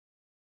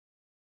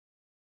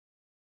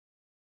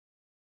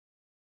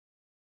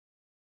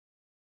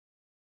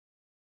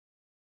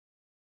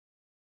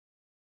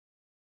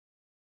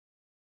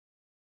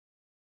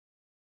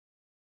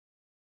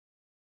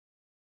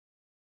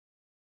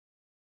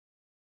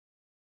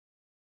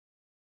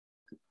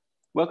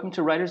Welcome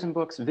to Writers and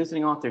Books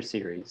Visiting Author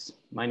Series.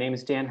 My name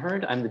is Dan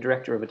Hurd. I'm the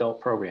Director of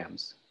Adult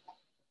Programs.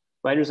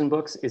 Writers and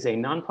Books is a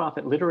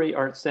nonprofit literary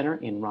arts center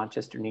in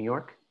Rochester, New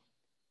York.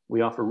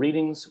 We offer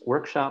readings,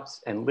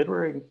 workshops, and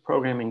literary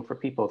programming for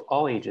people of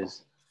all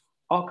ages,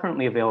 all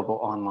currently available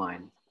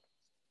online.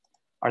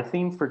 Our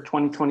theme for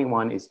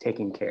 2021 is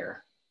Taking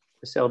Care.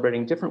 We're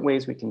celebrating different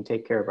ways we can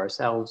take care of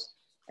ourselves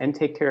and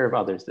take care of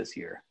others this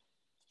year.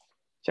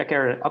 Check out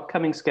our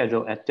upcoming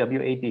schedule at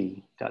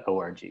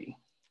wab.org.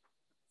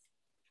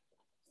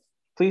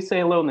 Please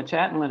say hello in the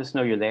chat and let us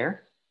know you're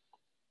there.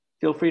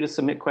 Feel free to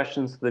submit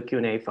questions to the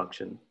Q&A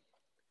function.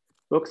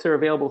 Books are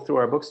available through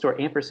our bookstore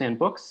Ampersand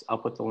Books. I'll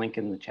put the link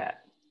in the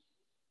chat.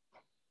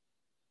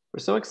 We're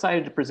so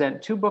excited to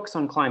present two books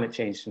on climate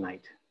change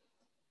tonight.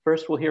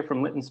 First, we'll hear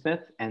from Lytton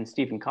Smith and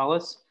Stephen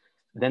Collis.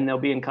 Then they'll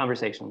be in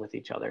conversation with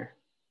each other.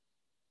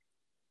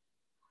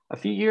 A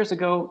few years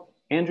ago,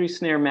 Andri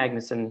Snaer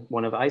Magnason,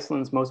 one of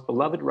Iceland's most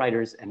beloved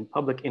writers and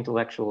public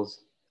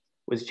intellectuals,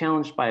 was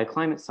challenged by a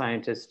climate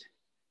scientist: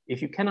 if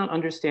you cannot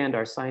understand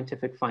our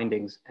scientific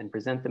findings and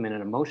present them in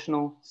an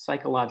emotional,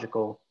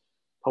 psychological,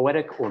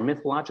 poetic, or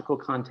mythological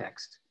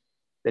context,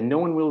 then no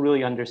one will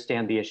really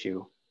understand the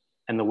issue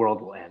and the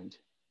world will end.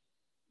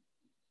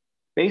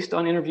 Based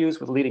on interviews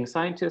with leading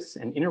scientists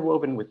and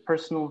interwoven with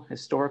personal,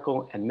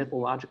 historical, and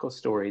mythological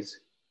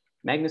stories,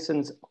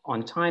 Magnason's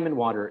On Time and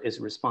Water is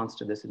a response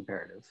to this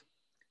imperative.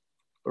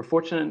 We're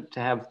fortunate to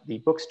have the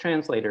book's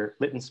translator,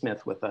 Lytton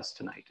Smith, with us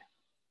tonight.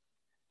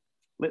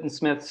 Lytton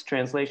Smith's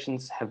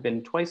translations have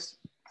been twice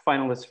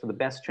finalists for the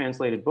Best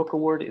Translated Book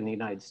Award in the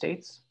United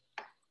States,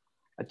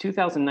 a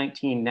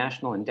 2019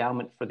 National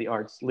Endowment for the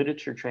Arts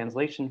Literature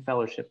Translation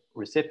Fellowship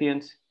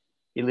recipient.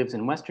 He lives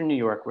in Western New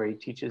York, where he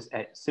teaches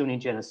at SUNY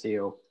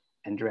Geneseo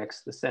and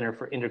directs the Center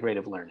for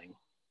Integrative Learning.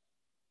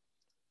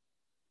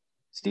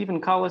 Stephen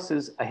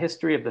Collis's A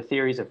History of the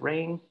Theories of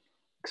Rain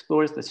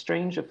explores the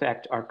strange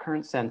effect our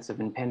current sense of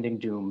impending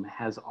doom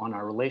has on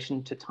our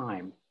relation to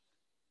time.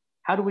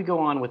 How do we go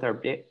on with our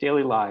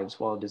daily lives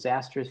while a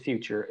disastrous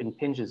future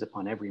impinges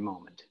upon every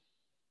moment?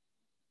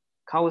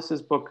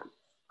 Collis's book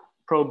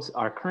probes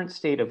our current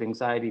state of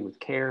anxiety with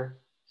care,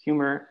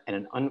 humor, and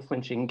an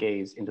unflinching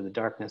gaze into the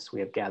darkness we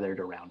have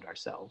gathered around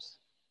ourselves.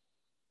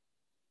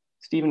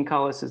 Stephen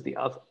Collis is the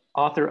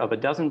author of a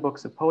dozen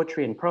books of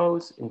poetry and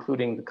prose,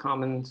 including the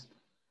Commons,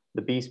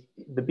 the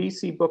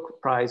BC Book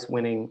Prize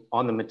winning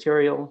On the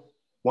Material,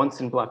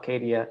 Once in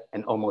Blockadia,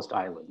 and Almost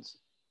Islands.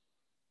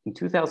 In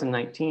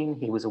 2019,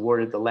 he was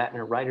awarded the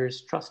Latner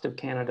Writers Trust of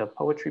Canada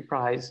Poetry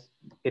Prize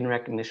in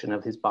recognition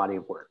of his body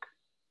of work.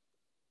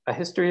 A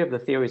History of the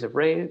Theories of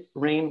Rain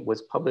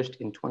was published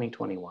in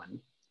 2021.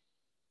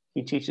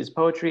 He teaches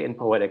poetry and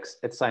poetics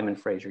at Simon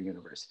Fraser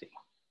University.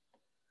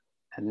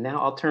 And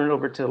now I'll turn it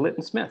over to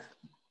Lytton Smith.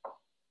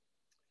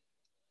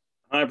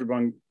 Hi,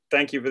 everyone.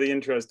 Thank you for the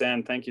intros,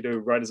 Dan. Thank you to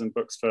Writers and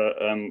Books for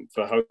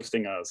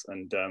hosting us.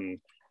 And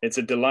it's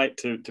a delight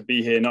to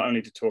be here, not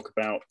only to talk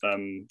about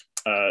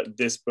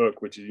this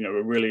book, which is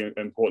a really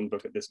important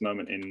book at this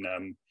moment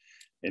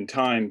in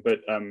time,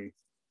 but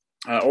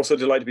also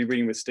delight to be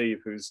reading with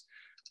Steve, whose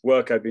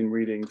work I've been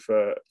reading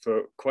for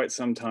quite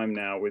some time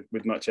now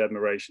with much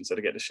admiration. So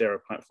to get to share a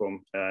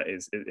platform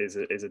is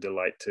a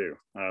delight too.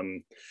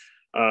 I'm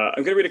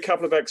going to read a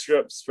couple of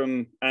excerpts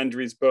from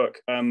Andri's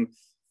book.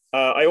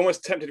 I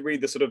almost tempted to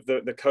read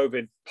the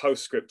COVID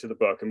postscript to the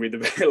book and read the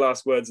very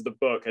last words of the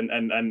book, and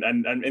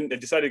I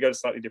decided to go a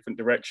slightly different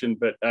direction.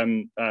 But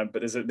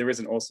there is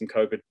an awesome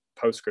COVID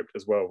postscript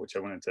as well, which I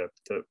wanted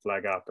to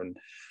flag up. And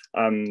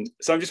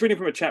so I'm just reading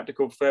from a chapter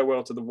called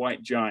 "Farewell to the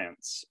White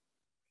Giants."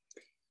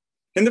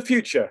 In the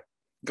future,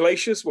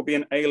 glaciers will be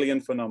an alien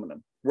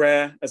phenomenon,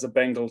 rare as a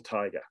Bengal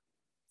tiger.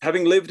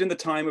 Having lived in the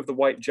time of the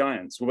white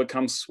giants, will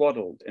become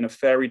swaddled in a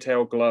fairy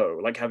tale glow,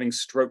 like having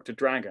stroked a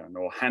dragon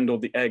or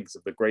handled the eggs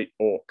of the great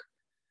orc.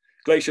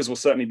 Glaciers will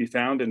certainly be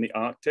found in the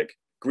Arctic,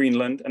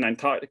 Greenland, and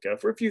Antarctica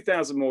for a few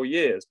thousand more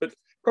years, but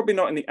probably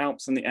not in the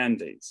Alps and the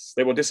Andes.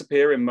 They will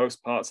disappear in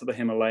most parts of the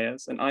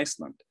Himalayas and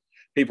Iceland.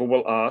 People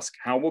will ask,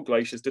 how were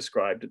glaciers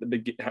described at the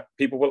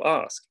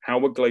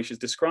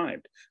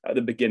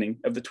beginning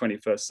of the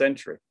 21st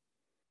century?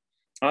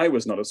 I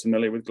was not as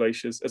familiar with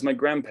glaciers as my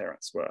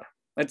grandparents were.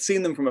 I'd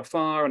seen them from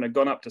afar and had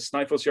gone up to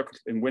Snæfellsjökull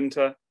in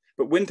winter,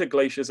 but winter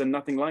glaciers are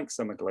nothing like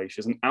summer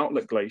glaciers, and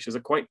outlet glaciers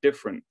are quite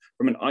different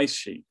from an ice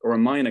sheet or a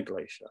minor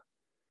glacier.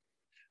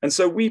 And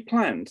so we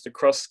planned to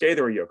cross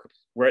Skeiðarárjökull,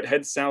 where it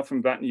heads south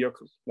from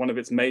Vatnajökull, one of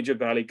its major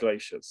valley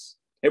glaciers.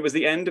 It was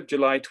the end of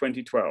July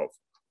 2012.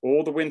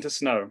 All the winter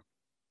snow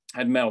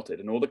had melted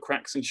and all the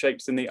cracks and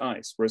shapes in the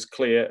ice were as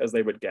clear as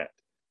they would get.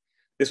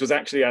 This was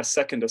actually our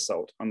second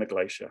assault on the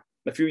glacier.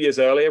 A few years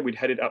earlier, we'd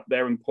headed up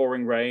there in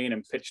pouring rain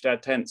and pitched our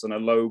tents on a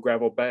low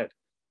gravel bed.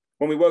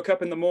 When we woke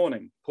up in the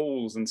morning,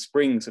 pools and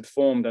springs had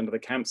formed under the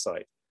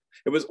campsite.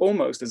 It was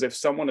almost as if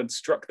someone had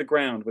struck the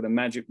ground with a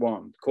magic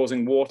wand,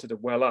 causing water to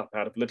well up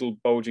out of little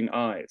bulging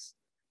eyes.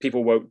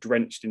 People woke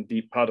drenched in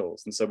deep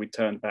puddles, and so we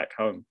turned back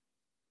home.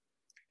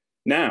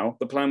 Now,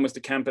 the plan was to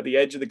camp at the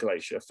edge of the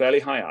glacier, fairly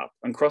high up,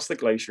 and cross the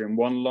glacier in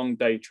one long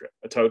day trip,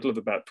 a total of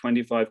about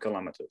 25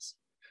 kilometers.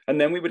 And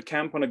then we would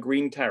camp on a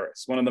green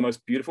terrace, one of the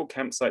most beautiful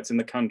campsites in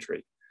the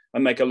country,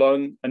 and make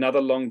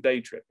another long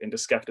day trip into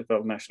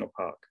Skaftafell National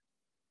Park.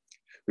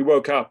 We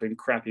woke up in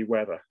crappy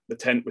weather. The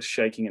tent was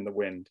shaking in the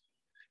wind.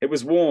 It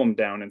was warm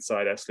down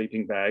inside our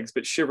sleeping bags,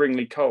 but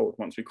shiveringly cold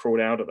once we crawled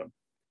out of them.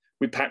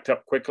 We packed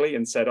up quickly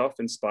and set off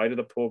in spite of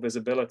the poor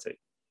visibility.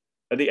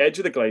 At the edge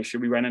of the glacier,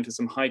 we ran into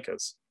some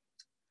hikers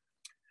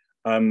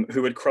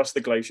who had crossed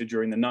the glacier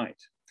during the night.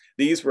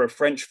 These were a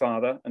French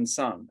father and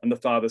son and the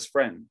father's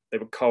friend. They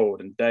were cold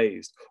and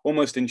dazed,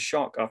 almost in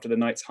shock after the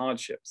night's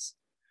hardships.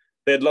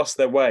 They had lost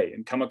their way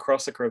and come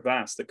across a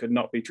crevasse that could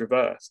not be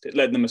traversed. It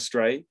led them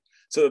astray,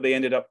 so that they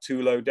ended up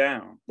too low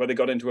down, where they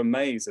got into a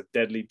maze of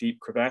deadly deep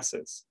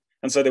crevasses.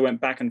 And so they went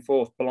back and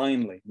forth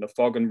blindly in the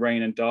fog and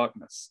rain and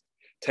darkness.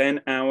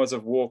 10 hours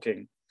of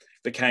walking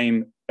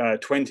became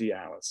 20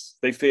 hours.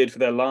 They feared for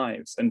their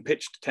lives and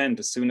pitched tent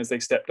as soon as they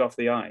stepped off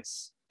the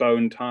ice,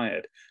 bone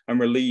tired and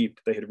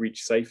relieved they had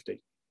reached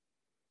safety.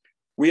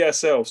 We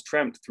ourselves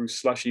tramped through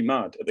slushy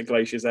mud at the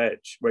glacier's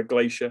edge, where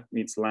glacier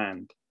meets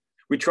land.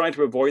 We tried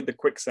to avoid the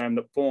quicksand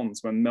that forms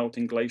when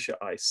melting glacier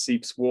ice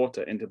seeps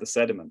water into the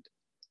sediment.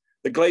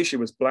 The glacier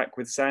was black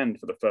with sand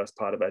for the first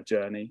part of our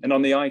journey, and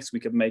on the ice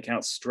we could make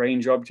out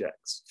strange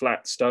objects,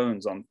 flat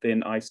stones on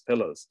thin ice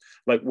pillars,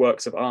 like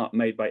works of art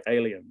made by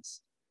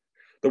aliens.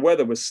 The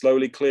weather was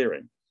slowly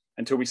clearing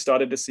until we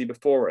started to see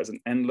before us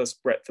an endless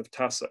breadth of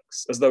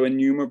tussocks, as though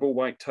innumerable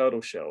white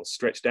turtle shells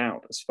stretched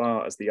out as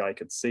far as the eye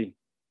could see.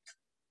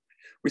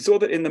 We saw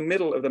that in the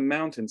middle of the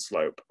mountain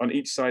slope on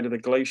each side of the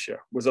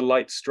glacier was a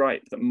light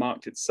stripe that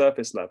marked its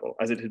surface level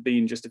as it had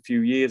been just a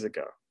few years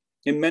ago.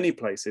 In many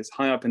places,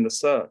 high up in the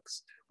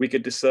cirques, we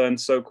could discern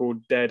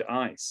so-called dead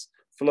ice,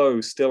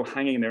 floes still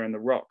hanging there in the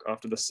rock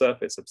after the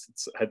surface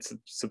had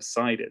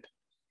subsided.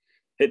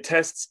 It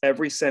tests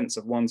every sense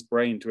of one's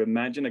brain to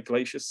imagine a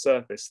glacier's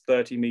surface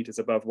 30 meters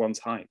above one's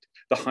height,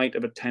 the height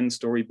of a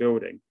 10-story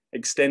building,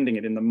 extending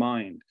it in the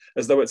mind,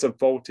 as though it's a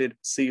vaulted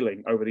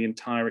ceiling over the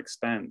entire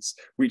expanse,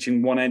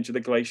 reaching one edge of the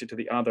glacier to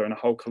the other and a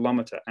whole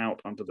kilometer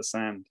out onto the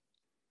sand.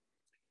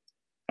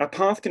 Our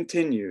path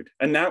continued,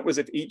 and now it was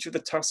as if each of the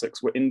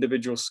tussocks were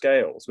individual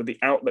scales, with the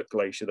outlet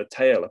glacier the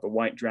tail of a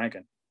white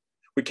dragon.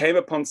 We came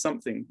upon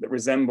something that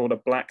resembled a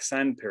black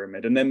sand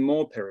pyramid, and then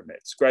more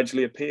pyramids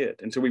gradually appeared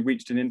until we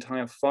reached an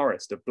entire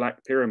forest of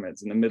black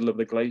pyramids in the middle of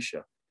the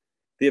glacier.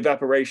 The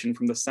evaporation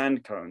from the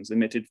sand cones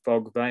emitted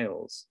fog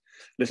veils.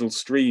 Little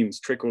streams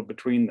trickled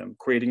between them,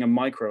 creating a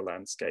micro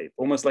landscape,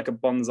 almost like a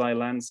bonsai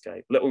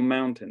landscape, little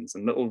mountains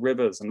and little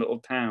rivers and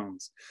little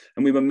towns,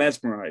 and we were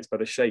mesmerized by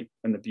the shape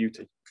and the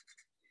beauty.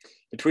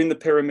 Between the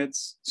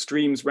pyramids,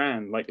 streams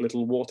ran like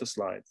little water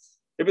slides.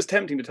 It was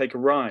tempting to take a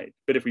ride,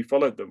 but if we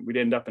followed them, we'd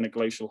end up in a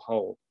glacial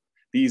hole.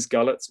 These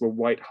gullets were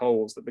white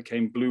holes that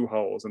became blue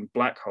holes and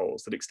black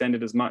holes that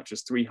extended as much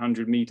as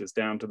 300 meters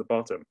down to the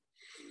bottom.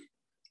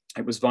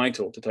 It was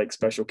vital to take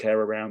special care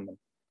around them.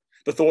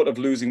 The thought of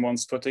losing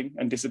one's footing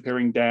and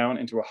disappearing down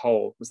into a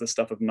hole was the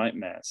stuff of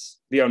nightmares.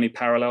 The only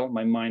parallel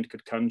my mind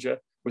could conjure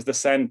was the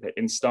sandpit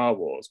in Star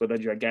Wars, where the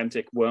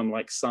gigantic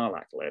worm-like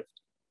Sarlacc lived.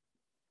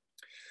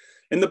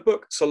 In the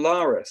book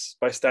Solaris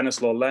by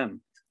Stanislaw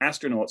Lem,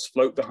 astronauts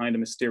float behind a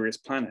mysterious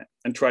planet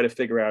and try to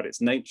figure out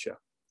its nature.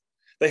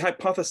 They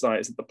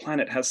hypothesize that the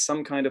planet has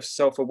some kind of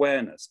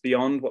self-awareness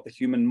beyond what the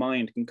human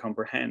mind can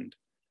comprehend.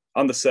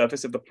 On the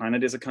surface of the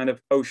planet is a kind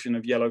of ocean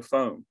of yellow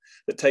foam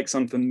that takes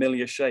on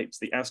familiar shapes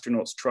the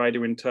astronauts try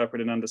to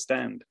interpret and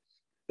understand.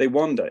 They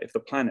wonder if the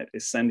planet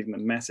is sending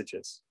them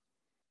messages.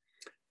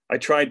 I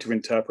tried to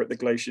interpret the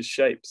glacier's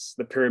shapes,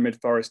 the pyramid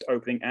forest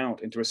opening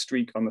out into a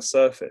streak on the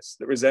surface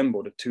that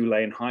resembled a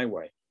two-lane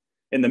highway.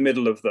 In the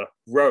middle of the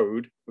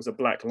road was a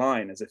black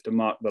line as if to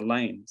mark the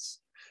lanes.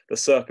 The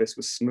surface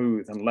was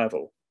smooth and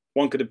level.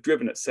 One could have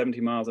driven at 70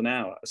 miles an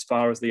hour as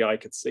far as the eye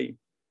could see.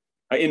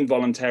 I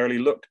involuntarily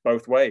looked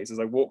both ways as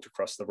I walked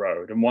across the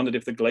road and wondered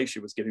if the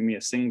glacier was giving me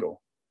a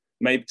signal.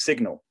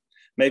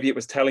 Maybe it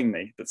was telling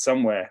me that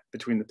somewhere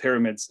between the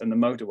pyramids and the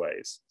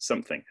motorways,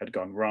 something had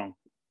gone wrong.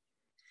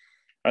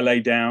 I lay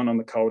down on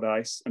the cold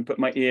ice and put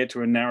my ear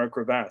to a narrow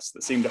crevasse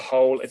that seemed a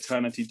whole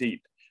eternity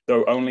deep,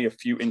 though only a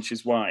few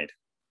inches wide.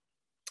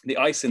 The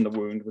ice in the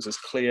wound was as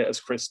clear as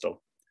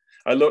crystal.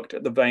 I looked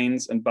at the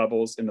veins and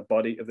bubbles in the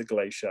body of the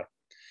glacier,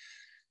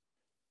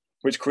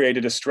 which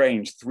created a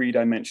strange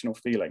three-dimensional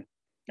feeling.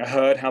 I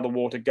heard how the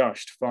water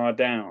gushed far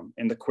down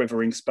in the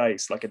quivering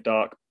space like a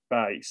dark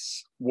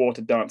bass,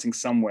 water dancing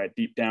somewhere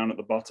deep down at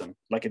the bottom,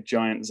 like a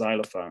giant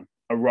xylophone,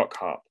 a rock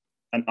harp,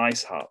 an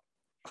ice harp,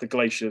 the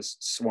glacier's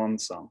swan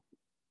song.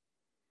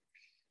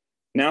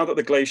 Now that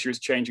the glacier is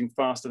changing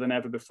faster than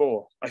ever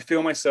before, I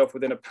feel myself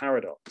within a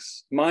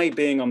paradox. My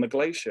being on the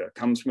glacier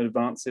comes from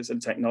advances in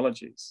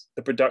technologies,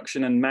 the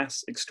production and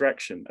mass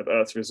extraction of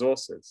Earth's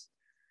resources.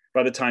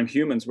 By the time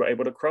humans were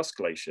able to cross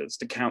glaciers,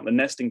 to count the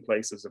nesting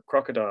places of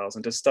crocodiles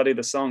and to study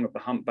the song of the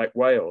humpback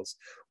whales,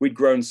 we'd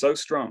grown so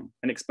strong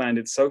and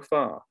expanded so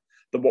far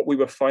that what we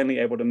were finally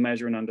able to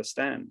measure and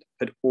understand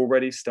had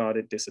already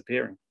started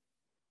disappearing.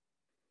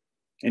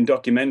 In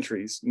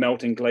documentaries,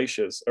 melting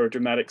glaciers are a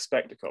dramatic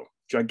spectacle.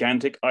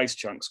 Gigantic ice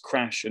chunks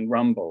crash and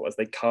rumble as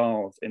they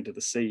carve into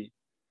the sea.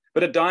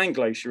 But a dying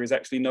glacier is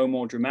actually no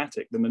more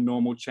dramatic than the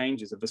normal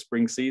changes of the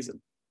spring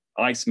season.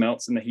 Ice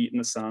melts in the heat and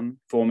the sun,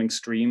 forming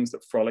streams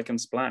that frolic and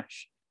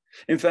splash.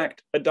 In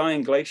fact, a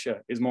dying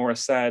glacier is more a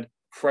sad,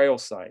 frail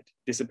sight,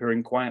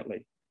 disappearing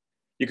quietly.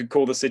 You could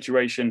call the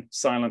situation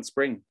Silent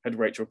Spring, had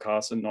Rachel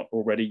Carson not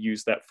already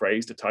used that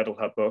phrase to title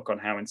her book on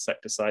how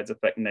insecticides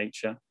affect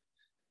nature.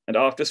 And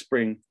after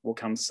spring will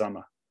come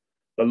summer,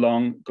 the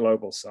long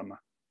global summer.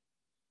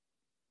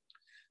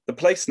 The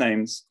place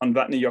names on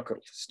Vatnajökull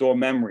store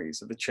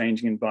memories of the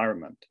changing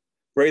environment.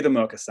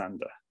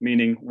 Breiðamerkursanda,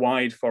 meaning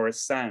wide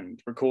forest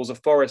sand, recalls a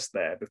forest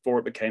there before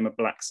it became a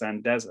black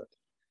sand desert.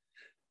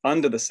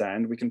 Under the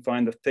sand, we can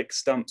find the thick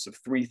stumps of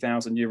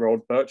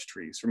 3,000-year-old birch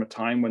trees from a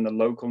time when the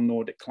local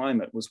Nordic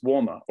climate was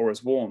warmer or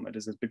as warm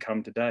as it has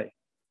become today.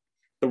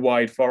 The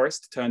wide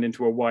forest turned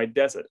into a wide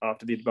desert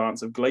after the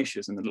advance of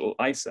glaciers in the Little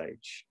Ice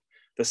Age.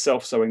 The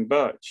self-sowing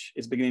birch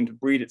is beginning to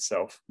breed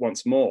itself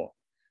once more.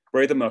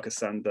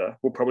 Breiðamerkursanda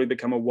will probably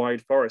become a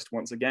wide forest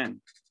once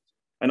again.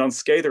 And on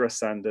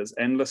Skeiðarársanda's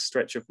endless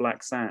stretch of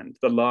black sand,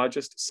 the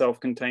largest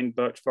self-contained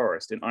birch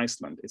forest in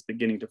Iceland is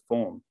beginning to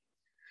form.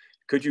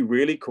 Could you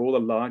really call the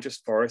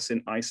largest forest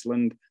in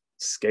Iceland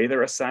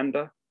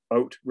Skeiðarársanda,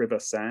 Oat River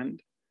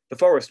Sand? The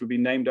forest would be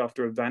named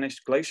after a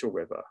vanished glacial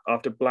river,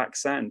 after black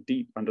sand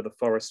deep under the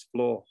forest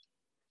floor.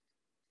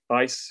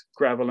 Ice,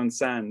 gravel, and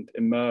sand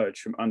emerge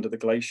from under the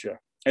glacier,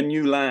 a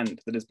new land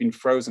that has been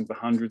frozen for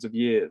hundreds of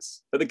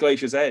years. At the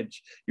glacier's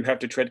edge, you have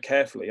to tread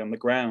carefully on the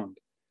ground.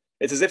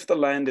 It's as if the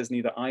land is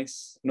neither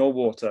ice, nor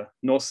water,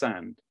 nor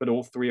sand, but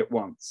all three at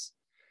once.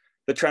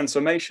 The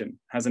transformation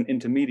has an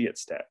intermediate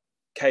step,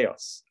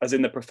 chaos, as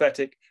in the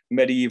prophetic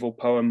medieval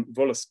poem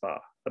Völuspá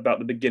about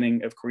the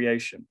beginning of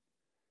creation.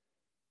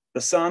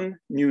 The sun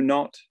knew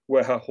not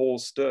where her hall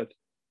stood.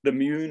 The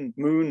moon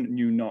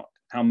knew not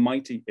how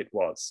mighty it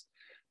was.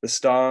 The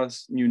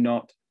stars knew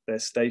not their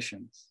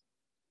stations.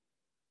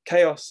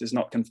 Chaos is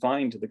not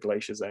confined to the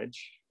glacier's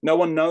edge. No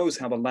one knows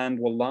how the land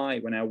will lie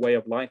when our way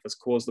of life has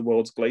caused the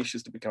world's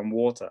glaciers to become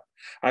water,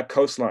 our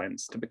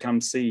coastlines to become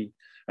sea,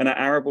 and our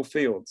arable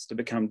fields to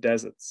become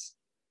deserts.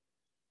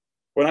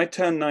 When I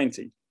turn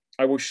 90,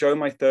 I will show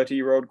my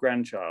 30-year-old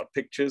grandchild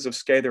pictures of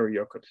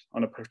Skeiðarárjökull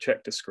on a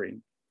projector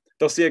screen.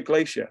 They'll see a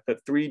glacier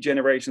that 3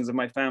 generations of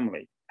my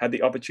family had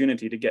the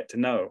opportunity to get to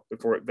know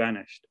before it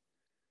vanished.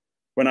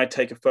 When I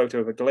take a photo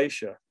of a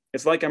glacier,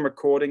 it's like I'm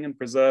recording and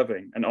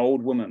preserving an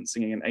old woman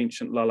singing an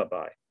ancient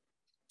lullaby.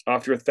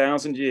 After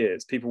 1,000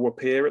 years, people will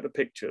peer at the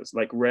pictures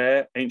like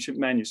rare ancient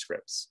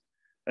manuscripts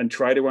and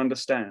try to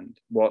understand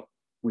what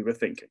we were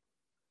thinking.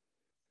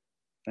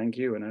 Thank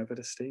you, and over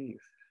to Steve.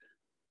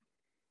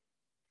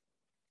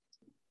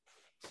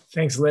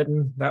 Thanks,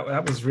 Lytton.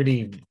 That was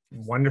really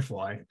wonderful.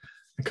 I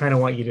kind of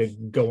want you to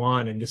go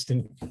on and just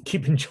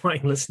keep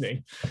enjoying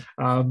listening.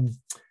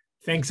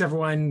 Thanks,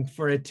 everyone,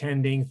 for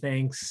attending.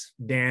 Thanks,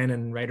 Dan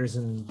and Writers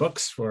and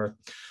Books, for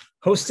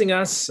hosting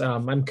us.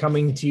 I'm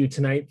coming to you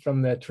tonight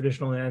from the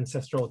traditional and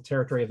ancestral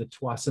territory of the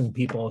Tsawwassen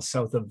people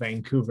south of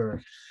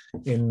Vancouver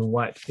in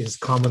what is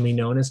commonly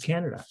known as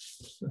Canada.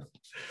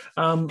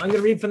 I'm going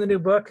to read from the new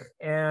book,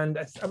 and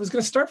I was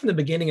going to start from the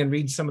beginning and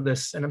read some of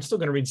this, and I'm still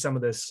going to read some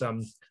of this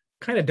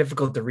kind of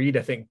difficult to read,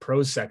 I think,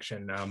 prose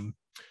section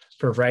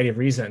for a variety of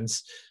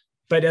reasons.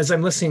 But as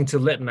I'm listening to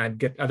Lytton, I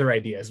get other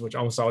ideas, which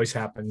almost always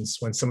happens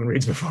when someone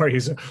reads before you.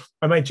 So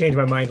I might change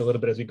my mind a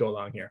little bit as we go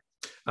along here.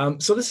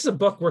 So this is a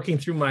book working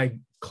through my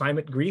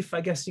climate grief,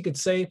 I guess you could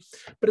say.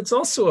 But it's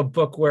also a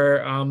book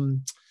where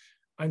I'm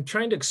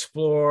trying to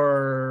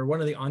explore one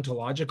of the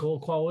ontological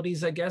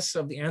qualities, I guess,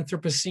 of the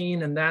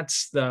Anthropocene. And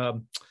that's the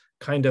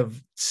kind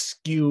of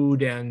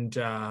skewed and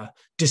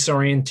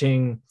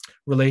disorienting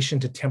relation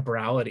to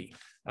temporality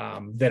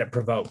that it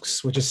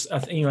provokes, which is a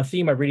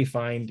theme I really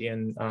find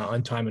in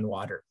On Time and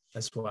Water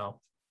as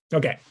well.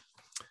 Okay.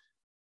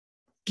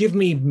 Give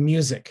me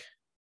music,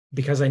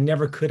 because I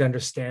never could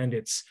understand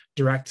its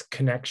direct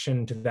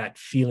connection to that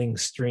feeling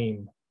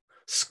stream,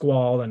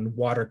 squall and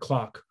water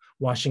clock,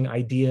 washing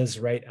ideas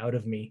right out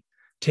of me,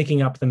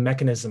 taking up the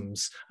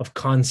mechanisms of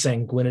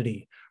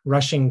consanguinity,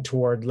 rushing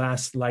toward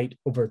last light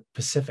over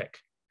Pacific,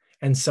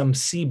 and some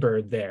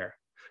seabird there,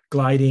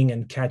 gliding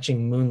and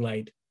catching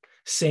moonlight,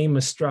 same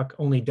as struck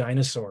only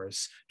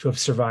dinosaurs to have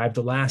survived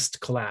the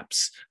last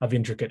collapse of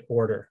intricate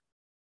order.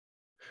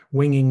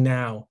 Winging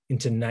now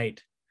into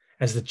night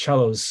as the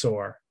cellos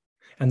soar,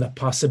 and the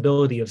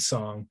possibility of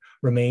song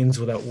remains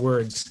without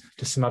words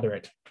to smother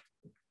it.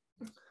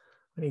 I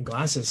need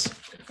glasses.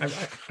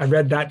 I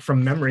read that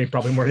from memory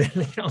probably more than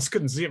anything else,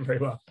 couldn't see it very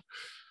well.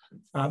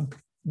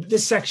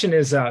 This section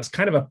is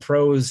kind of a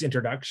prose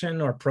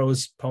introduction or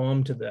prose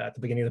poem to at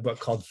the beginning of the book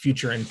called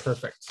Future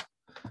Imperfect.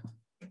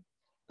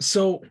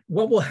 So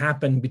what will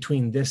happen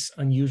between this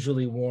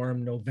unusually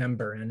warm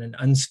November and an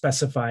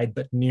unspecified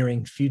but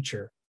nearing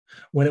future,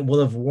 when it will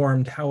have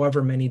warmed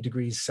however many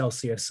degrees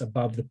Celsius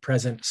above the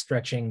present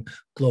stretching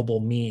global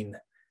mean,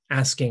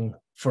 asking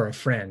for a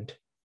friend?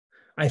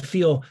 I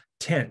feel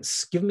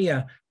tense. Give me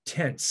a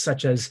tense,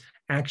 such as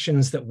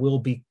actions that will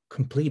be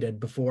completed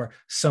before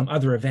some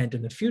other event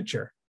in the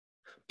future.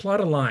 Plot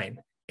a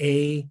line,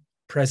 A,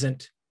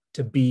 present,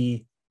 to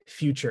B,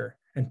 future,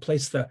 and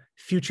place the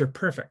future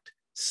perfect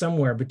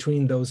somewhere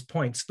between those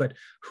points. But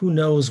who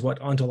knows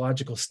what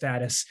ontological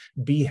status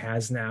B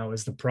has now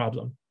is the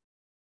problem.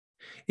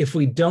 If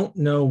we don't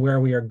know where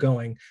we are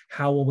going,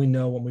 how will we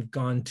know when we've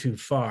gone too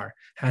far?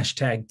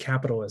 Hashtag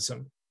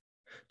capitalism.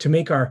 To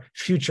make our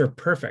future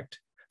perfect,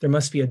 there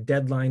must be a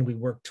deadline we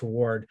work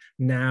toward,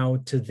 now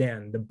to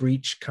then, the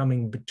breach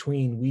coming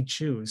between we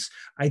choose.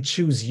 I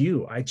choose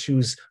you, I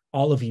choose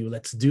all of you.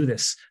 Let's do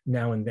this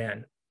now and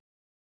then.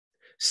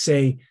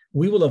 Say,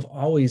 we will have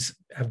always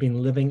have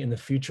been living in the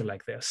future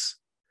like this.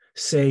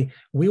 Say,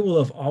 we will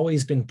have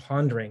always been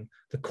pondering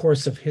the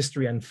course of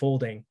history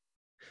unfolding.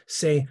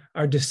 Say,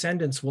 our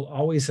descendants will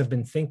always have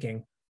been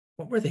thinking,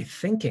 what were they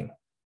thinking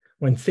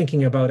when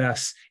thinking about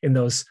us in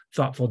those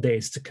thoughtful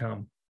days to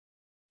come?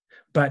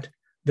 But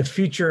the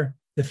future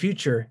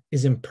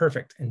is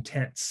imperfect and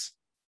tense.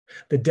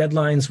 The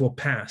deadlines will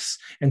pass,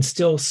 and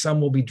still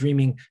some will be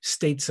dreaming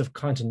states of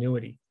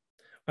continuity.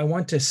 I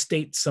want to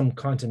state some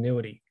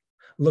continuity.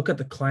 Look at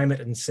the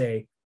climate and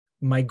say,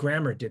 my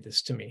grammar did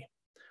this to me.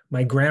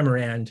 My grammar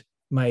and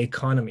my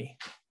economy.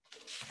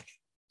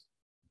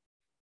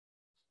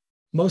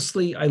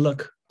 Mostly, I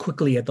look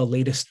quickly at the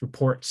latest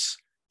reports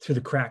through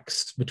the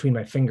cracks between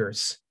my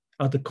fingers,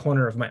 out the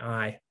corner of my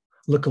eye,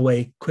 look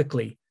away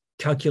quickly,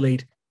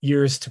 calculate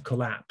years to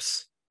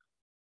collapse.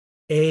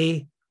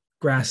 A,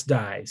 grass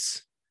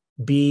dies.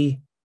 B,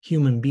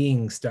 human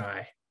beings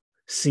die.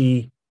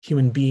 C,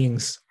 human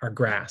beings are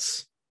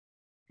grass.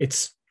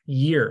 It's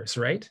years,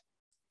 right?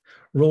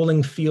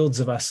 Rolling fields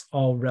of us,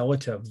 all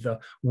relative, the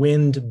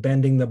wind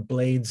bending the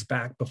blades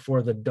back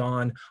before the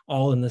dawn,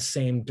 all in the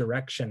same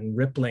direction,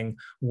 rippling,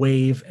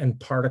 wave and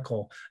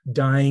particle,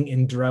 dying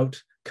in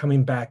drought,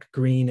 coming back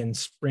green in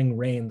spring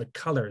rain, the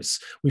colors.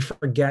 We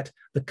forget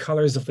the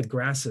colors of the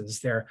grasses,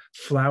 their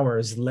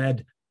flowers,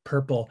 lead,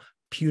 purple,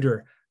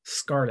 pewter,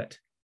 scarlet,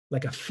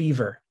 like a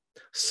fever,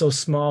 so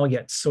small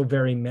yet so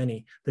very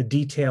many. The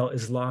detail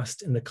is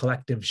lost in the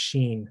collective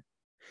sheen.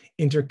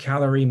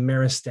 Intercalary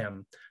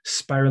meristem,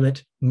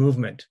 spiralate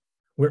movement.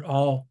 We're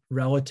all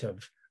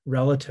relatives.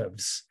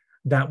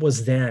 That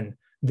was then,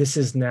 this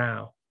is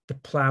now. The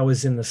plow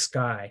is in the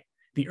sky.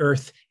 The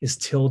earth is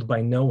tilled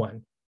by no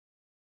one.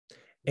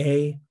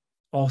 A,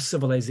 all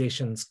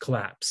civilizations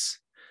collapse.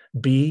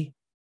 B,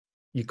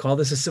 you call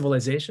this a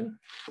civilization?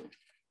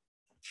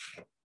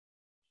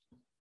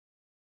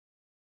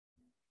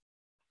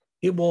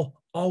 It will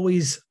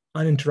always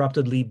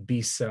uninterruptedly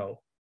be so.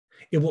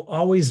 It will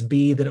always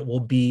be that it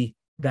will be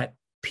that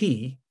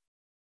P,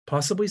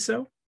 possibly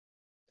so,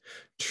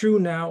 true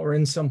now or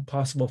in some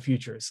possible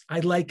futures.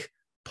 I like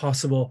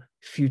possible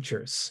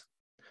futures.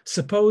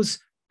 Suppose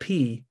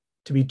P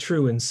to be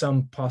true in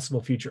some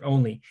possible future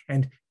only,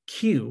 and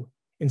Q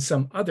in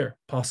some other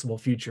possible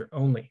future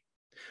only.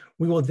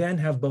 We will then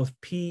have both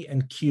P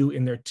and Q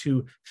in their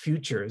two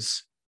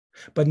futures,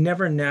 but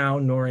never now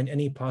nor in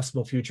any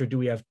possible future do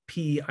we have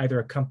P either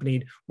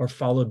accompanied or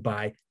followed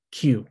by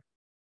Q.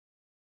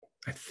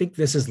 I think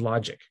this is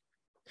logic.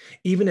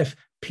 Even if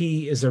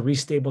P is a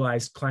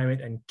restabilized climate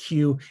and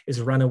Q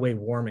is runaway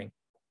warming,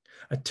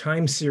 a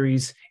time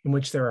series in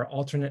which there are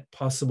alternate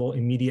possible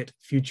immediate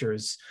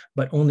futures,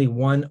 but only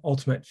one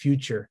ultimate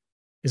future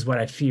is what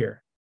I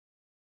fear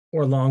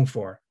or long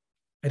for.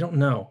 I don't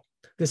know.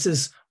 This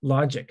is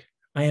logic.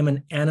 I am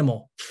an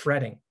animal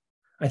fretting.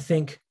 I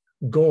think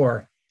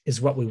gore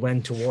is what we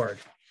wend toward.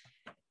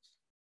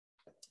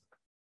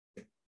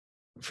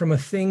 From a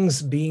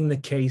thing's being the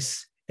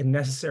case, it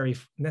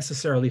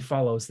necessarily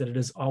follows that it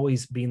has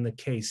always been the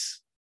case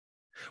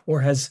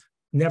or has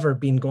never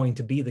been going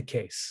to be the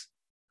case.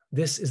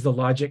 This is the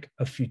logic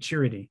of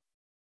futurity.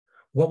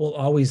 What will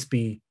always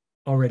be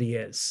already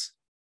is.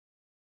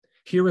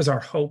 Here is our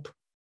hope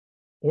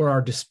or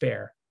our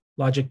despair.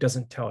 Logic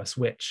doesn't tell us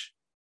which.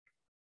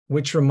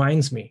 Which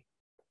reminds me,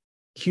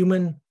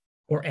 human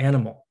or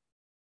animal?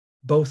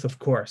 Both, of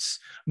course,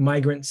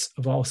 migrants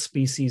of all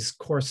species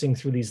coursing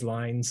through these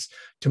lines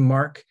to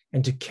mark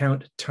and to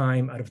count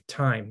time out of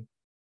time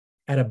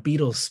at a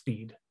beetle's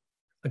speed,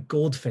 a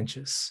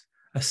goldfinch's,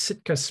 a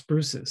Sitka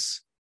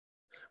spruce's,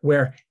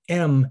 where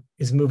M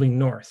is moving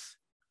north,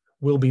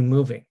 will be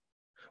moving,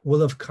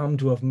 will have come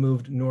to have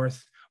moved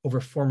north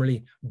over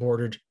formerly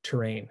bordered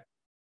terrain.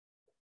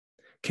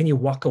 Can you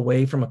walk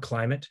away from a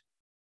climate?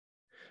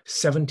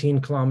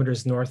 17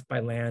 kilometers north by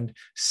land,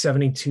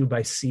 72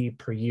 by sea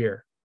per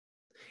year.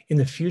 In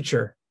the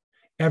future,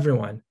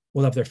 everyone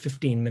will have their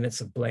 15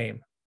 minutes of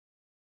blame.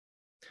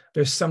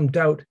 There's some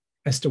doubt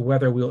as to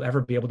whether we'll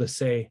ever be able to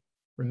say,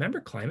 remember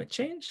climate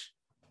change?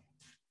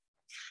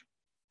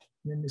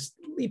 And then just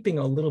leaping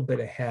a little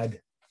bit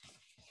ahead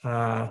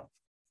to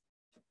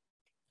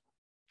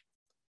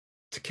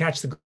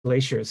catch the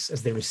glaciers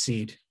as they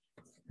recede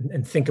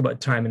and think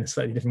about time in a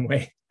slightly different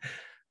way.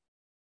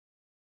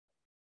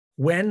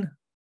 When,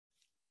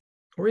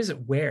 or is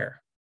it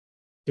where,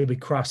 did we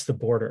cross the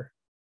border?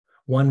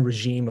 One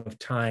regime of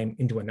time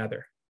into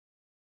another.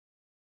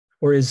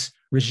 Or is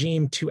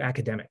regime too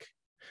academic?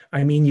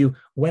 I mean, you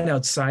went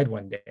outside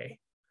one day,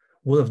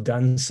 will have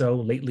done so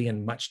lately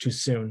and much too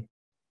soon.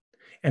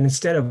 And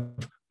instead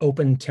of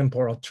open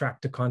temporal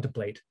track to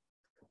contemplate,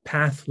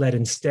 path led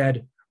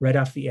instead right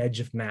off the edge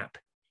of map,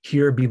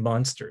 here be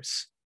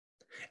monsters.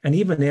 And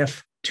even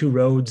if two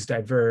roads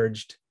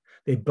diverged,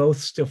 they both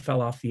still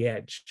fell off the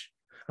edge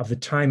of the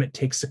time it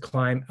takes to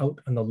climb out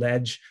on the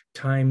ledge,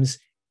 time's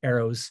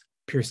arrows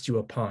pierced you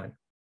upon.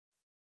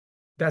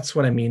 That's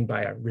what I mean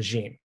by a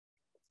regime.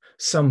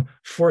 Some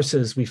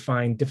forces we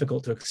find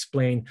difficult to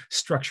explain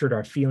structured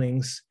our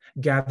feelings,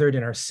 gathered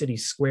in our city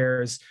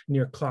squares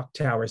near clock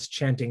towers,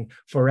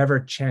 forever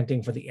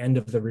chanting for the end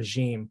of the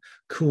regime,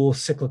 cool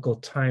cyclical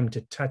time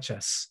to touch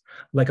us,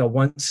 like a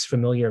once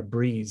familiar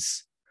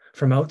breeze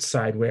from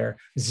outside where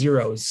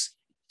zeros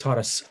taught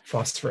us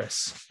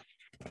phosphorus.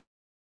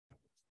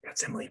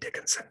 That's Emily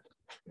Dickinson.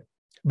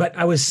 But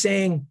I was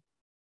saying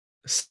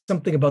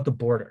something about the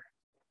border.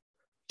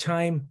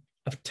 Time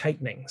of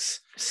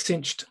tightenings,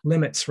 cinched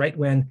limits right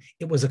when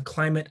it was a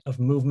climate of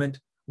movement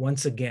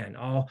once again,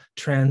 all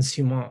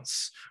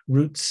transhumance,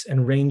 routes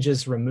and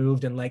ranges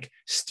removed and like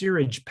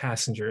steerage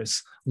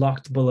passengers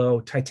locked below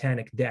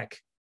Titanic deck,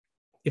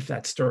 if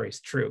that story's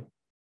true.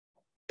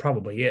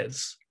 Probably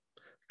is.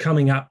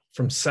 Coming up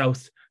from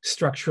south,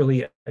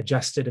 structurally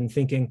adjusted and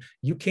thinking,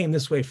 you came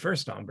this way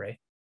first, hombre.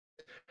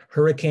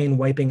 Hurricane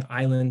wiping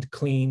island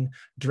clean,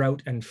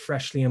 drought and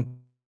freshly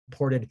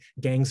imported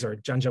gangs or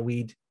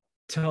janjaweed.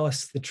 Tell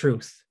us the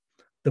truth.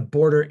 The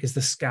border is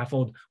the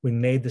scaffold we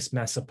made this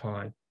mess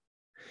upon.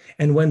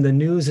 And when the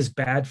news is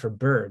bad for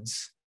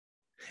birds,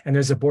 and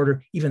there's a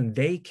border even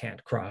they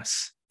can't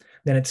cross,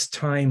 then it's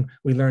time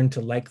we learn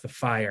to like the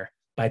fire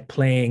by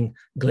playing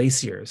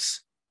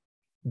glaciers.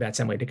 That's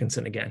Emily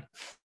Dickinson again.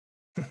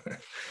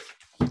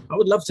 I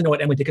would love to know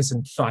what Emily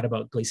Dickinson thought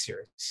about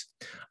glaciers.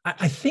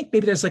 I think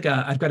maybe there's like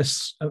I've got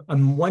a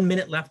 1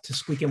 minute left to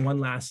squeak in one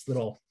last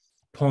little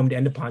poem to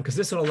end upon, because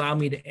this will allow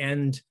me to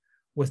end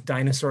with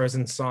dinosaurs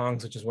and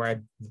songs, which is where I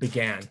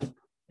began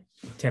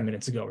 10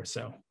 minutes ago or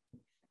so.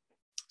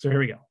 So here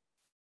we go.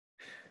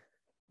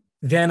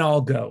 Then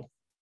I'll go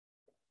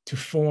to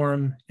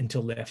form and to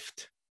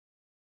lift.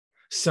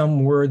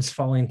 Some words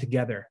falling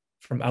together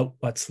from out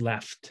what's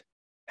left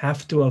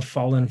have to have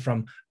fallen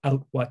from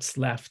out what's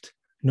left,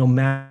 no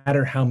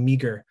matter how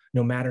meager,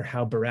 no matter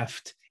how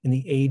bereft. In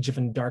the age of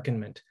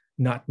endarkenment,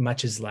 not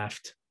much is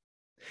left.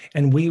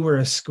 And we were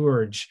a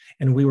scourge,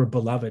 and we were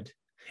beloved,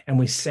 and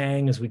we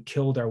sang as we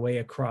killed our way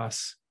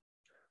across.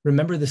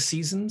 Remember the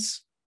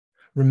seasons?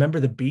 Remember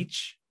the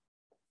beach?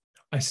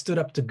 I stood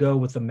up to go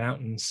with the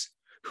mountains.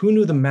 Who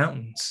knew the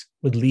mountains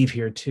would leave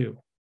here too?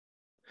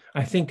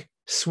 I think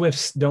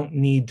swifts don't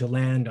need to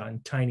land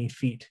on tiny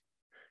feet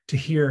to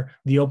hear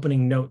the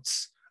opening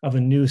notes of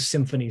a new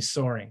symphony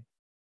soaring.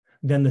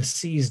 Then the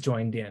seas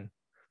joined in,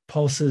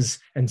 pulses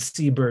and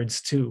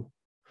seabirds too.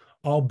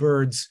 All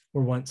birds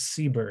were once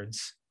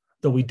seabirds,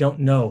 though we don't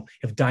know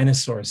if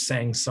dinosaurs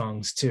sang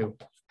songs too.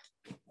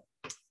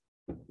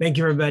 Thank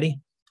you,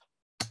 everybody.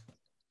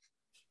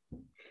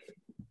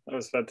 That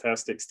was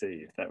fantastic,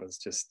 Steve. That was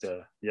just,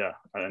 yeah.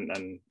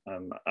 And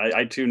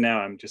I too now,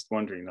 I'm just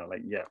wondering,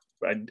 like, yeah,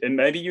 and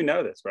maybe you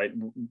know this, right?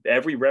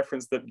 Every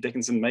reference that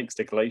Dickinson makes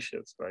to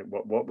glaciers, right?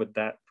 What would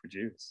that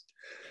produce?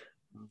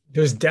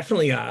 There's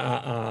definitely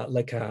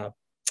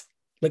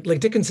like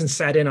Dickinson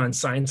sat in on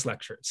science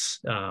lectures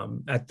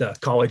at the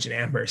college in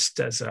Amherst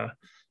as a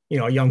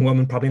young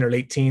woman, probably in her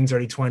late teens,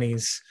 early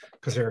 20s,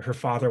 because her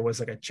father was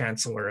like a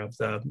chancellor of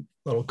the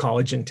little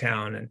college in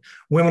town, and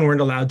women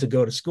weren't allowed to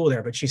go to school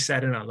there, but she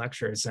sat in on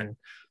lectures and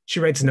she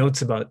writes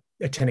notes about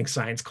attending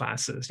science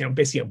classes,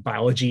 basically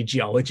biology,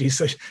 geology.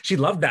 So she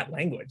loved that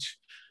language.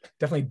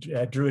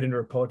 Definitely drew it into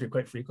her poetry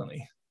quite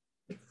frequently.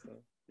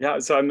 Yeah,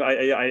 so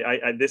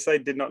I this I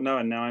did not know,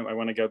 and now I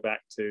want to go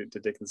back to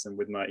Dickinson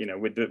with my,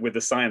 with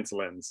the science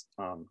lens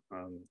on.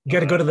 You got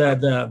to go to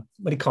the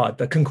what do you call it,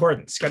 the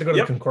concordance. You got to go to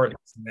the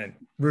concordance and then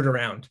root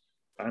around.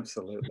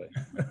 Absolutely.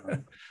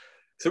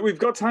 So we've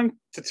got time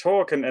to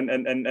talk, and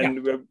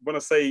we want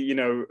to say,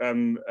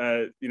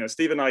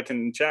 Steve and I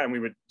can chat, and we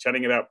were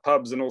chatting about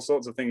pubs and all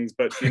sorts of things,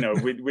 but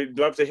we'd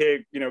love to hear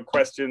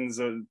questions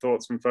and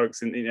thoughts from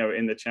folks in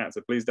in the chat.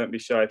 So please don't be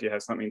shy if you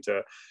have something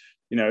to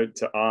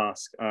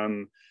ask.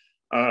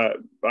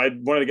 I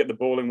wanted to get the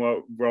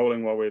ball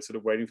rolling while we're sort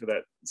of waiting for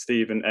that,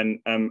 Steve. And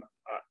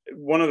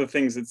one of the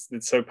things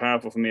that's so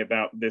powerful for me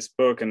about this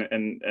book, and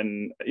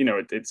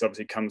it's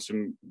obviously comes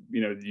from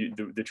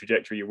the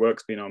trajectory your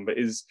work's been on, but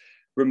is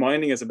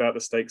reminding us about the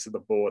stakes of the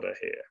border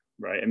here,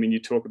 right? I mean, you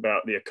talk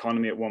about the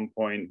economy at one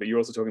point, but you're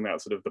also talking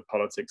about sort of the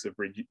politics of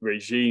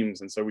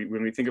regimes. And so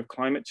when we think of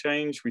climate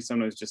change, we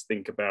sometimes just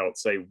think about,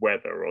 say,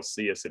 weather or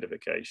sea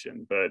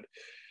acidification, but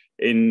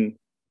in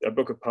a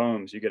book of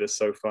poems, you get us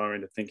so far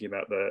into thinking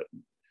about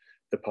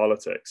the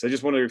politics. I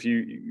just wonder if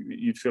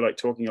you'd feel like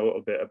talking a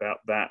little bit about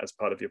that as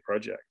part of your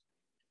project.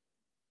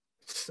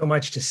 So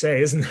much to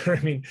say, isn't there?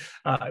 I mean,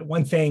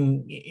 one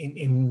thing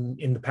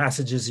in the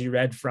passages you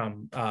read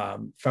from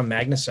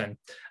Magnason,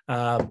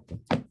 that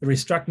really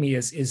struck me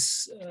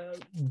is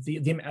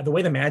the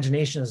way the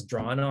imagination is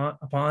drawn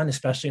upon,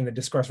 especially in the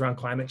discourse around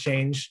climate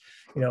change.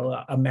 You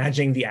know,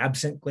 imagining the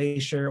absent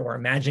glacier, or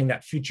imagining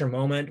that future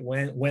moment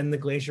when the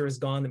glacier is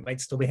gone that might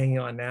still be hanging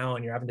on now,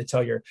 and you're having to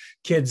tell your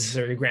kids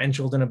or your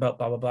grandchildren about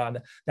blah blah blah.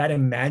 That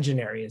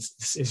imaginary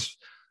is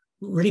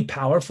really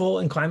powerful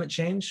in climate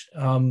change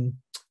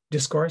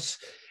discourse.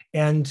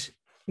 And,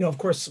 you know, of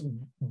course,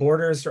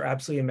 borders are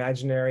absolutely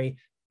imaginary.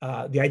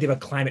 The idea of a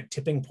climate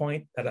tipping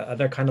point, that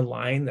other kind of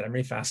line that I'm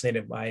really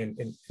fascinated by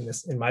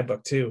in my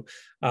book too.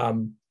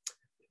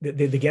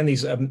 Again,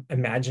 these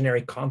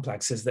imaginary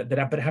complexes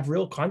that have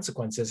real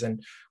consequences.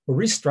 And we're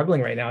really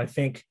struggling right now, I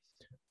think,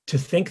 to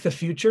think the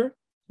future.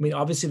 I mean,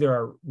 obviously there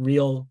are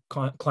real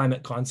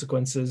climate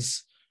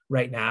consequences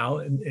right now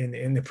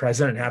in the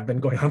present, and have been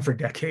going on for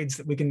decades,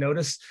 that we can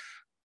notice.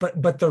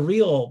 But the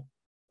real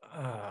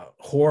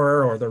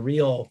horror, or the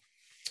real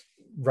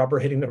rubber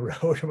hitting the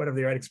road, or whatever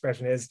the right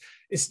expression is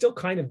still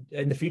kind of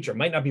in the future. It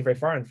might not be very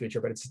far in the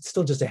future, but it's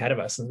still just ahead of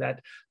us. And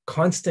that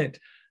constant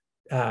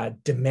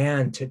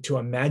demand to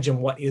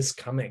imagine what is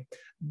coming,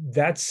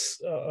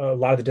 that's a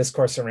lot of the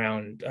discourse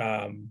around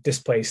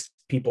displaced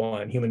people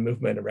and human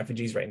movement and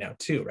refugees right now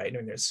too, right? I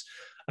mean, there's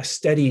a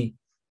steady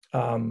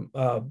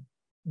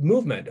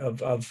movement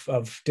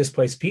of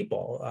displaced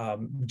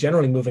people,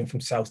 generally moving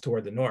from south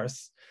toward the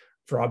north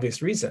for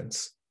obvious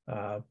reasons,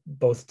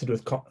 both to do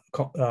with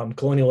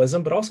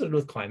colonialism, but also to do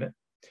with climate.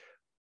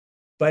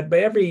 But by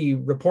every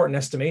report and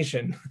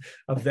estimation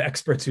of the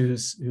experts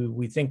who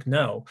we think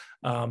know,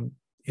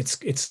 it's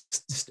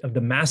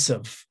the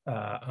massive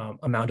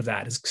amount of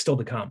that is still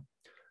to come.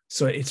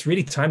 So it's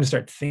really time to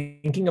start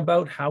thinking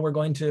about how we're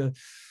going to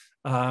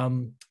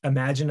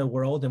imagine a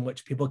world in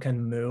which people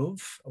can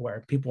move,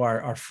 where people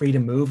are free to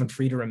move and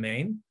free to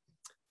remain.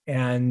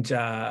 And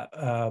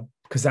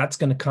because that's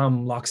going to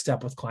come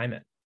lockstep with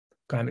climate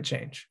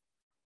change.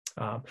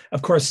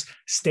 Of course,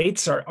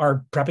 states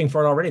are prepping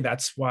for it already.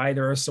 That's why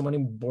there are so many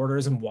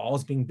borders and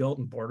walls being built,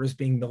 and borders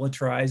being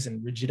militarized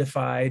and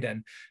rigidified,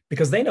 and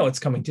because they know it's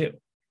coming too.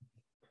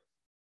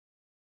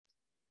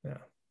 Yeah.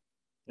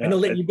 I know,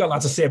 Lytton, you've got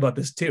lots to say about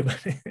this too.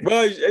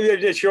 Well,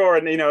 yeah, sure,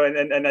 and you know,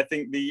 and I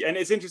think and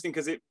it's interesting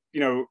because it, you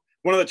know,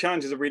 one of the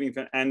challenges of reading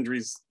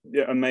Andri's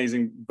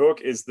amazing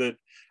book is that,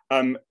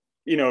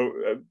 you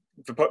know,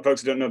 for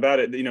folks who don't know about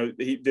it, you know,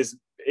 this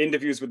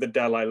interviews with the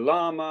Dalai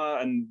Lama,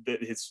 and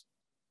his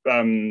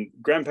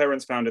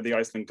grandparents founded the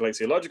Iceland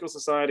Glaciological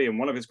Society, and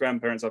one of his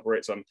grandparents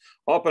operates on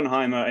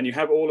Oppenheimer, and you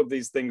have all of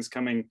these things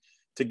coming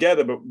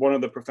together. But one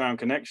of the profound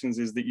connections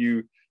is that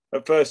you,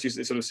 at first,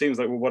 it sort of seems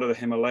like, well, what are the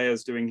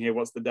Himalayas doing here?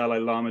 What's the Dalai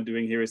Lama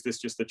doing here? Is this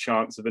just the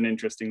chance of an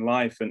interesting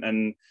life?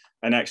 And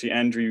actually,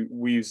 Andri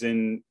weaves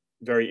in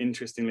very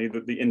interestingly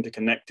the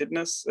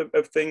interconnectedness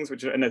of things,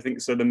 which, and I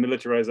think so the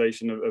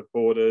militarization of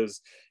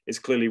borders is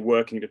clearly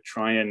working to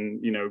try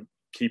and, you know,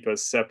 keep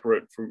us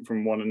separate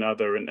from one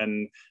another. And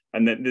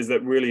then there's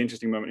that really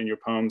interesting moment in your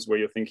poems where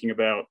you're thinking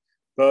about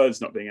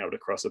birds not being able to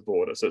cross a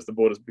border. So as the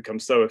borders become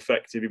so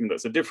effective, even though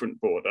it's a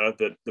different border,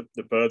 that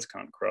the birds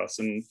can't cross.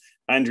 And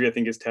Andri, I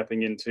think, is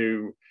tapping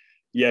into,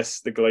 yes,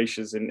 the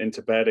glaciers in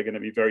Tibet are going to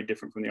be very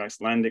different from the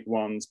Icelandic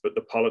ones, but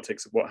the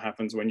politics of what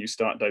happens when you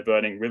start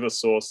diverting river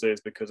sources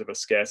because of a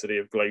scarcity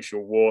of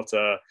glacial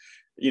water,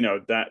 you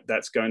know,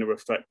 that's going to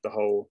affect the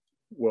whole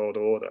world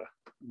order.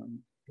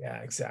 Yeah,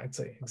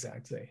 exactly.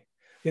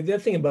 The other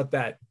thing about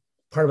that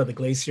part about the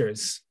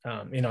glaciers,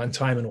 you know, On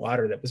Time and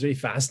Water, that was really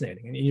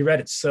fascinating, and you read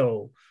it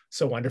so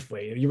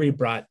wonderfully. You really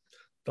brought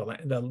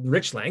the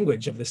rich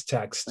language of this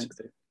text. Thanks,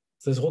 so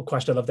there's a whole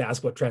question I'd love to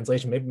ask about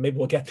translation. Maybe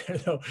we'll get there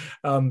though.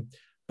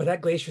 But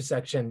that glacier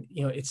section,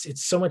 you know,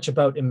 it's so much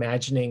about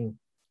imagining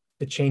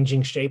the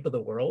changing shape of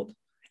the world,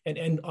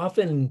 and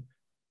often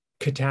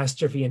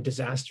catastrophe and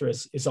disaster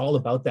is all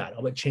about that, all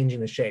about changing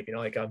the shape. You know,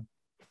 like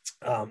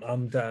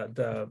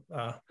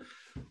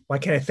why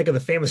can't I think of the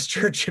famous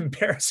church in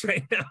Paris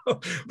right now?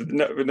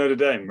 Notre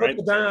Dame, right?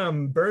 Notre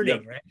Dame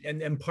burning, right?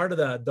 And part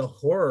of the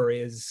horror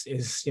is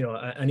you know,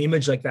 an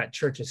image like that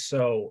church is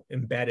so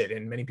embedded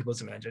in many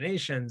people's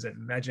imaginations, and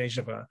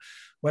imagination of a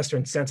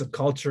Western sense of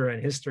culture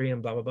and history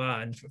and blah blah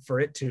blah. And for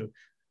it to,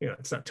 you know,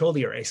 it's not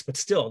totally erased, but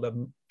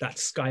still that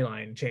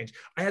skyline change.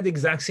 I had the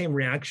exact same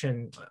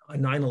reaction on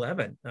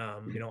 9/11.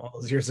 You know, all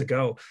those years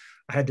ago,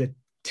 I had to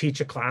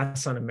teach a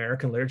class on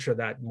American literature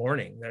that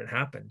morning that it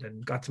happened,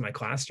 and got to my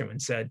classroom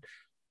and said,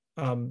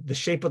 the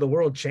shape of the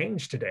world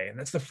changed today. And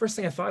that's the first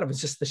thing I thought of,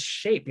 was just the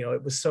shape. You know,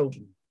 it was so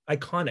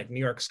iconic, New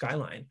York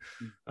skyline.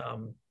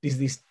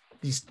 These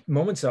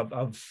moments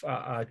of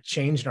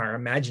change in our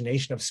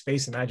imagination of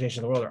space,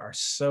 imagination of the world are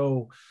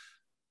so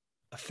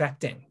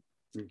affecting.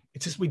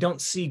 It's just, we don't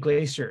see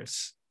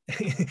glaciers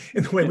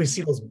in the way we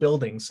see those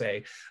buildings,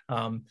 say,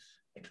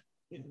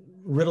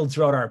 riddled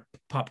throughout our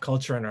pop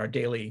culture and our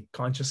daily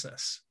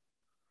consciousness.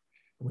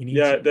 We need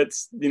Yeah, to.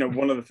 that's, you know,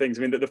 one of the things.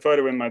 I mean, the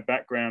photo in my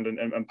background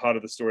and part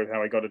of the story of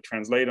how I got to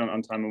translate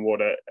on Time and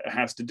Water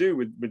has to do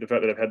with the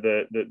fact that I've had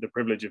the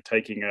privilege of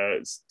taking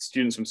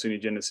students from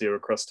SUNY Geneseo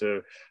across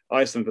to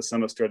Iceland for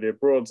summer study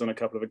abroad on a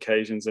couple of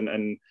occasions,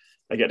 and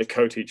I get to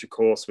co-teach a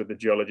course with the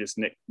geologist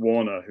Nick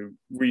Warner, who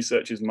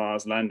researches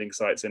Mars landing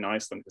sites in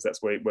Iceland, because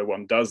that's where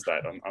one does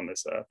that on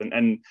this earth.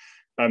 And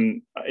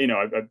you know,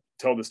 I've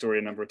told the story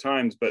a number of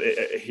times, but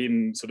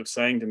him sort of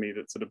saying to me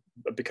that sort of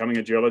becoming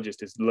a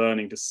geologist is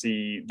learning to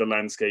see the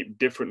landscape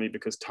differently,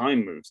 because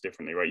time moves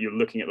differently, right? You're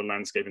looking at the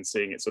landscape and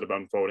seeing it sort of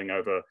unfolding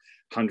over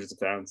hundreds of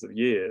thousands of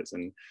years.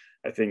 And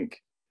I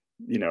think,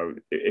 you know,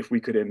 if we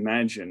could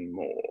imagine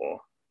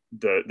more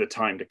the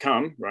time to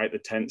come, right? The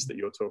tense that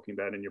you're talking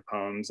about in your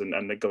poems,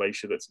 and the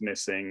glacier that's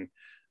missing,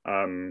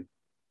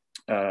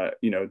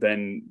 you know,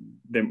 then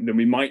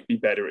we might be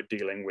better at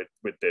dealing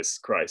with this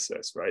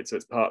crisis, right? So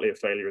it's partly a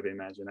failure of the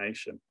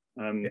imagination.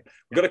 We've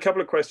got a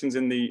couple of questions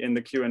in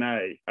the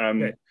Q&A.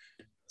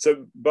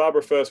 So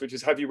Barbara first, which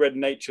is, have you read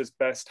Nature's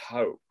Best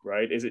Hope,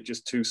 right? Is it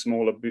just too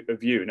small a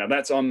view? Now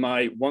that's on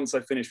my, once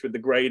I finish with the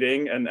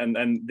grading and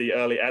the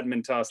early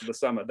admin tasks of the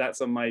summer, that's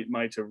on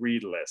my to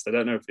read list. I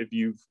don't know if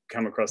you've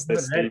come across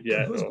this, Steve,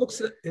 yet. Whose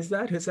books is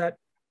that? Is that?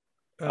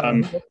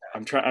 I'm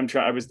trying.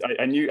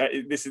 I knew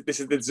this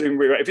is the Zoom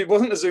reading. If it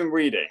wasn't a Zoom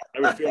reading,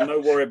 I would feel no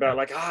worry about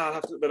like, I'll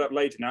have to look that up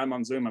later. Now I'm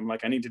on Zoom. I'm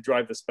like, I need to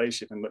drive the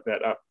spaceship and look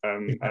that up.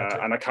 And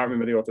I can't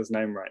remember the author's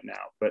name right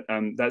now, but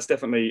that's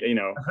definitely, you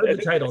know. I heard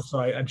the title, so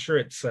I'm sure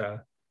it's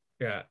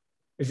yeah.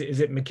 Is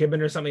it McKibben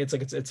or something? It's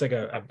like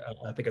I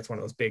think it's one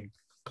of those big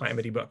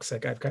climate-y books.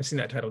 Like I've seen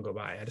that title go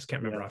by. I just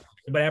can't remember off,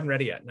 but I haven't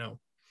read it yet. No.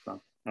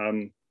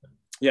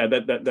 Yeah,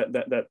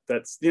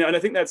 that's, you know, and I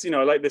think that's, you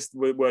know, I like this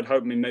word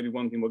hope. I mean, maybe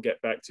one thing we'll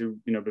get back to,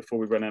 you know, before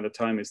we run out of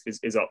time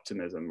is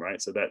optimism,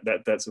 right? So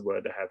that's a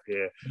word to have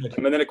here.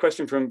 And then a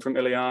question from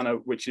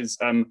Ileana, which is,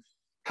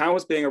 how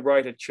has being a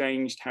writer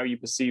changed how you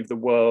perceive the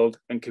world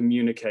and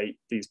communicate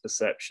these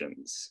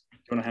perceptions? Do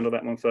you want to handle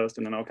that one first,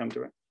 and then I'll come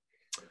to it?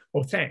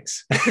 Oh,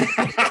 thanks.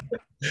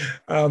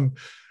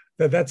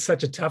 That's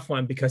such a tough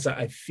one, because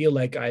I feel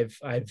like I've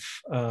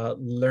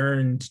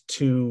learned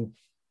to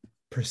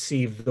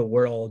perceive the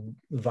world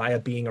via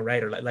being a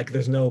writer. Like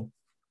there's no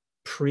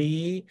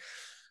perception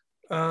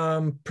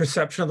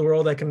of the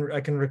world I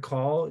can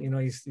recall. You know,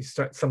 you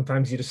start,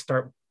 sometimes you just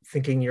start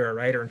thinking you're a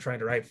writer and trying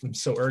to write from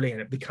so early,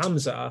 and it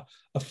becomes a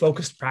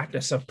focused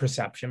practice of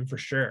perception for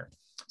sure.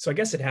 So I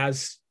guess it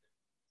has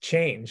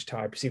changed how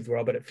I perceive the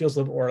world, but it feels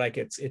a little more like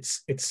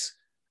it's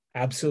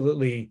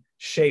absolutely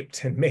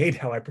shaped and made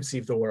how I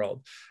perceive the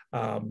world.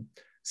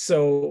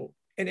 So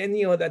and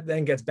you know, that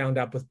then gets bound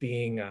up with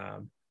being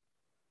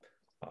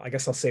I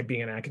guess I'll say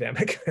being an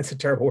academic. That's a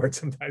terrible word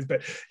sometimes,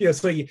 but you know,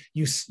 so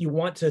you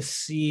want to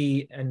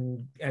see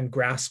and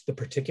grasp the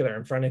particular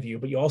in front of you,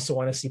 but you also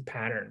want to see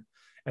pattern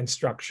and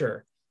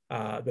structure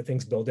that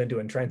things build into,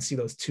 and try and see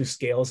those two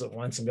scales at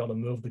once and be able to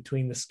move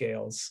between the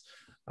scales.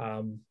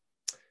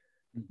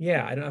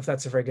 Yeah, I don't know if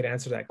that's a very good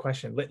answer to that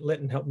question.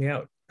 Lytton, help me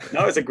out.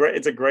 No, it's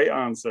a great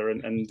answer,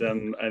 and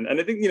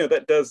I think, you know,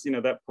 that does, you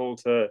know, that pull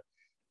to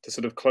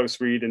sort of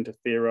close read and to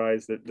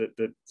theorize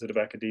that sort of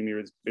academia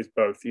is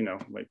both, you know,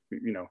 like,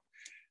 you know,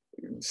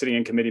 sitting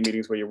in committee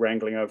meetings where you're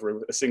wrangling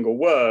over a single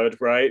word,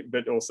 right,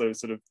 but also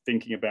sort of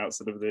thinking about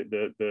sort of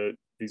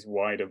these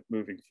wider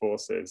moving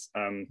forces.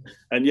 And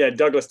yeah,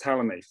 Douglas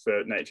Tallamy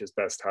for Nature's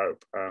Best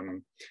Hope.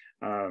 So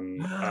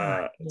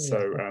I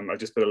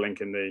just put a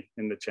link in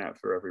the chat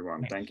for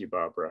everyone. Thank you,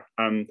 Barbara.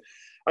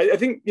 I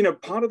think, you know,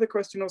 part of the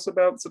question also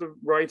about sort of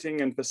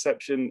writing and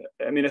perception,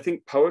 I mean, I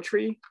think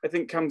poetry, I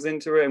think, comes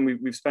into it, and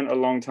we've spent a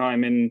long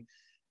time in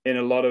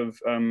a lot of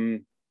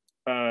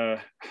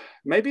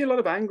maybe a lot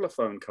of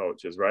Anglophone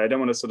cultures, right? I don't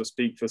want to sort of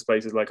speak for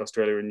spaces like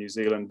Australia and New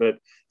Zealand, but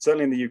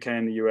certainly in the UK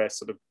and the US,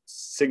 sort of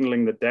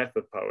signaling the death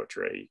of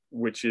poetry,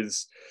 which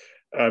is,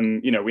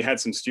 you know, we had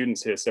some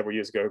students here several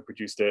years ago who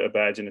produced a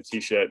badge and a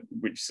t-shirt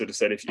which sort of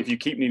said, if you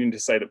keep needing to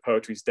say that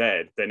poetry's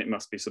dead, then it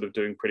must be sort of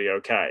doing pretty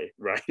okay,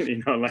 right?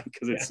 You know, like,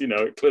 because it's, you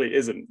know, it clearly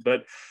isn't.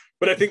 But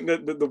I think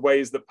that the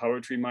ways that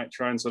poetry might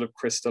try and sort of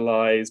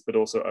crystallize but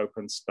also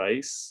open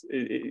space,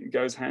 it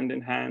goes hand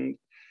in hand.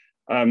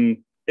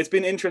 It's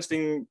been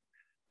interesting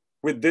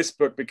with this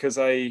book because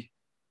I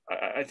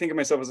think of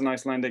myself as an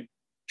Icelandic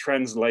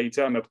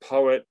translator. I'm a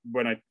poet.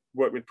 When I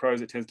work with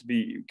prose, it tends to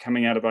be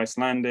coming out of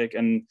Icelandic,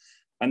 and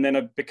then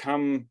I've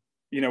become,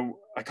 you know,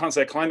 I can't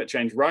say a climate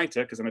change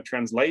writer because I'm a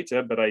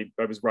translator, but I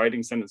was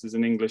writing sentences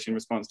in English in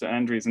response to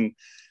Andri's, and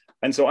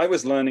so I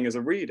was learning as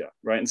a reader,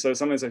 right? And so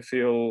sometimes I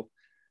feel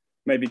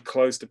maybe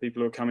close to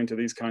people who are coming to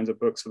these kinds of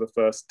books for the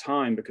first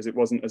time, because it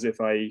wasn't as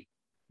if I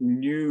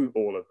knew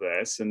all of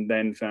this and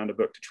then found a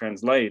book to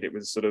translate. It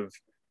was sort of,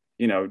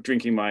 you know,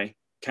 drinking my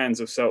cans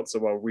of seltzer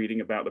while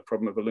reading about the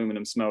problem of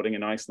aluminum smelting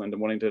in Iceland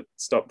and wanting to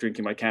stop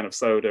drinking my can of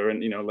soda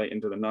and, you know, late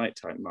into the night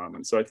type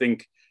moment. So I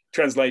think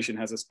translation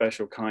has a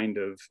special kind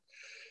of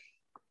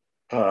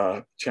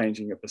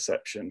changing a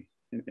perception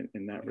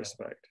in that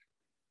respect.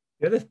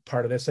 The other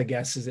part of this, I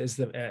guess, is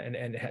the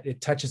and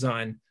it touches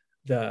on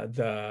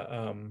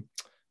the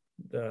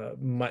the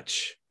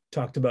much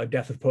talked about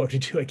death of poetry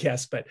too, I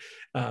guess. But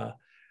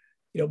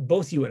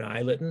both you and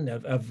I, Lytton,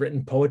 have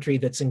written poetry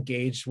that's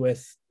engaged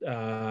with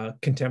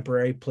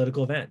contemporary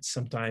political events.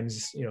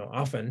 Sometimes,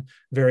 often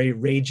very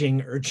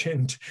raging,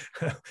 urgent,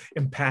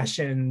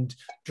 impassioned,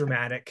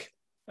 dramatic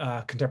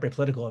contemporary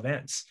political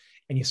events.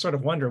 And you sort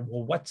of wonder,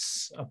 well,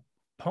 what's a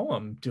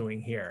poem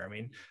doing here? I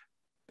mean,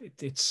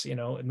 it's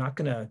not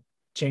going to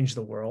change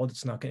the world.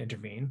 It's not going to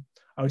intervene.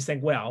 I always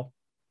think, well,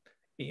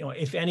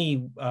 if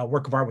any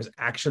work of art was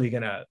actually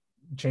going to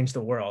change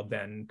the world,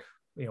 then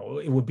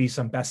it would be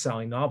some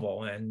best-selling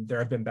novel. And there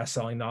have been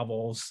best-selling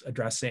novels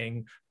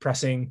addressing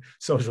pressing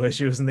social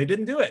issues, and they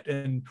didn't do it.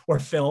 Or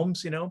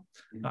films,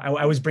 I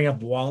always bring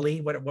up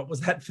WALL-E. What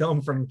was that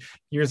film from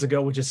years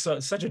ago, which is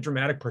such a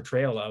dramatic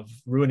portrayal of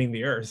ruining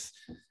the earth?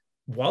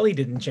 WALL-E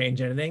didn't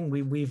change anything.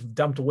 We've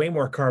dumped way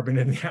more carbon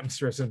in the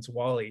atmosphere since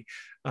WALL-E.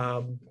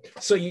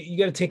 So you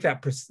got to take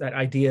that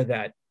idea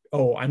that,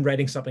 oh, I'm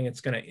writing something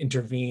that's going to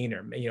intervene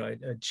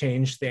or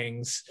change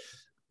things.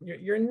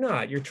 You're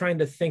not. You're trying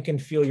to think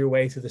and feel your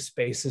way through the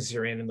spaces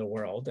you're in the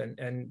world.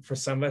 And for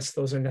some of us,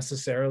 those are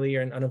necessarily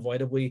and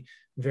unavoidably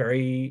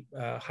very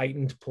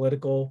heightened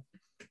political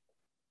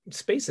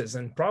spaces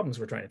and problems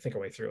we're trying to think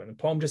our way through. And the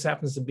poem just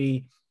happens to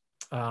be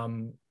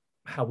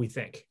how we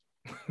think.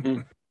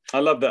 I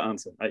love that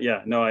answer.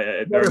 Yeah, no,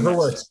 I very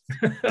much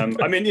so.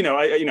 I mean,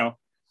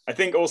 I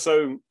think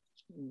also,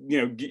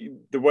 the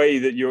way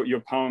that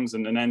your poems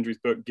and Andri's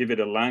book give it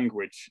a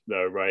language,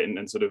 though, right?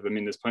 And sort of, I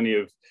mean, there's plenty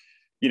of,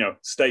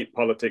 state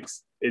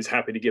politics is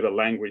happy to give a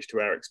language to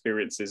our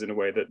experiences in a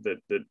way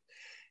that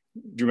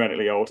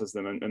dramatically alters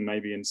them, and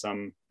maybe in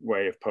some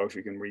way, if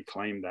poetry can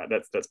reclaim that,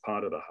 that's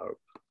part of the hope.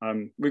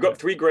 We've got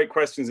 3 great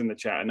questions in the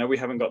chat. I know we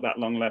haven't got that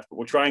long left, but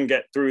we'll try and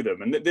get through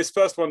them. And this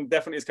first one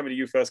definitely is coming to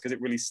you first because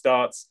it really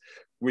starts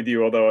with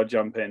you, although I'll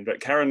jump in. But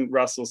Karen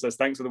Russell says,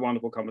 thanks for the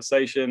wonderful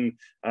conversation.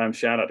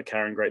 Shout out to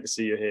Karen, great to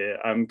see you here.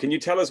 Can you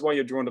tell us why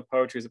you're drawn to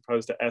poetry as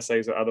opposed to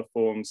essays or other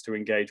forms to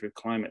engage with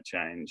climate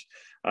change?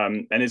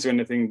 And is there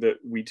anything that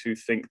we too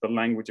think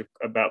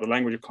about the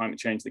language of climate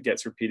change that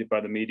gets repeated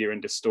by the media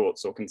and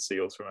distorts or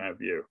conceals from our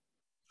view?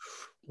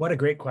 What a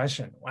great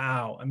question.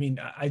 Wow. I mean,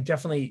 I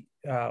definitely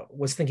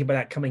was thinking about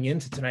that coming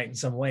into tonight in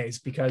some ways,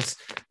 because,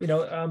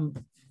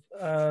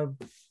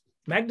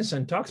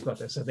 Magnason talks about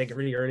this, I think,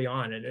 really early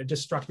on. And it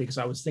just struck me because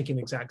I was thinking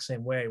the exact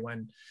same way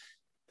when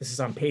this is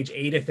on page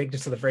 8, I think,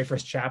 just in the very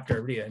first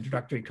chapter, really an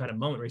introductory kind of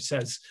moment where he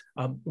says,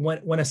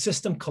 when a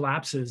system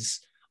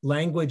collapses,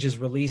 language is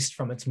released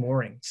from its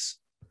moorings.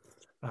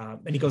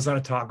 And he goes on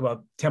to talk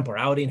about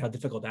temporality and how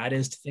difficult that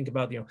is to think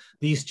about.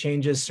 These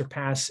changes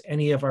surpass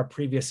any of our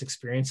previous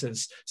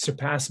experiences,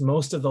 surpass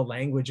most of the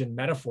language and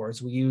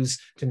metaphors we use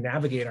to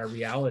navigate our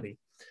reality.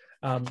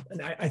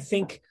 And I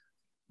think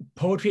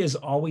poetry has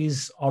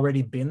always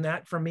already been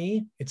that for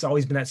me. It's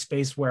always been that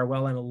space where,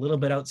 well, I'm a little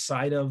bit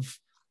outside of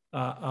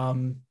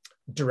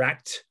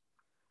direct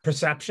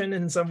perception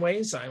in some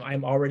ways.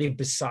 I'm already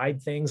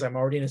beside things. I'm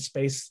already in a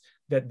space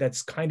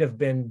that's kind of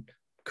been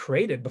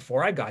created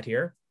before I got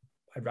here.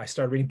 I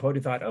started reading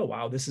poetry, thought, oh,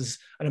 wow, this is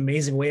an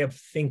amazing way of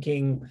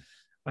thinking.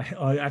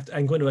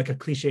 I'm going to like a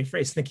cliche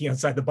phrase, thinking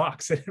outside the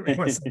box. I didn't really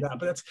want to say that,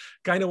 but that's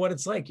kind of what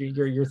it's like.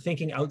 You're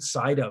thinking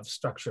outside of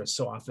structure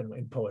so often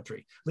in poetry.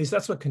 At least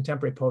that's what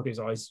contemporary poetry has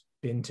always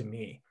been to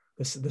me.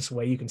 This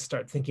way you can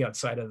start thinking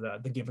outside of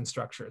the given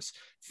structures,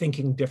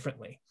 thinking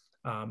differently,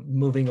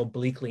 moving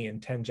obliquely and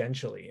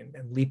tangentially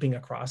and leaping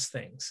across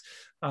things.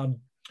 I'm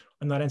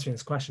not answering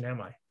this question,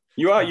 am I?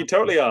 You are, you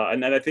totally are.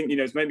 And I think,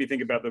 it's made me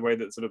think about the way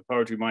that sort of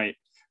poetry might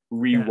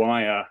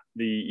rewire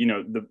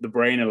the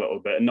brain a little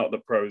bit, and not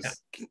that prose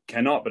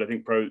cannot, but I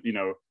think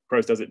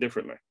prose does it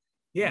differently.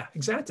 Yeah,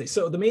 exactly.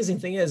 So the amazing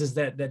thing is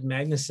that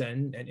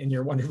Magnason, in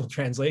your wonderful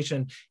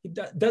translation,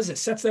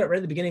 sets that right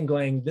at the beginning,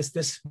 going,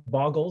 this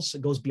boggles,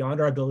 it goes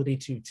beyond our ability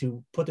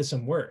to put this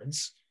in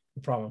words,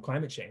 the problem of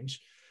climate change.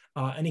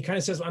 And he kind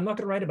of says, well, I'm not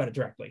going to write about it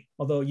directly.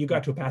 Although you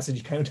got to a passage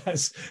he kind of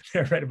does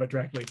write about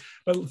directly.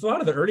 But a lot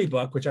of the early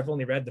book, which I've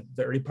only read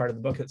the early part of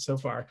the book so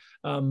far,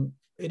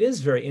 it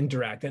is very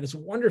indirect, and it's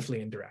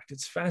wonderfully indirect.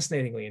 It's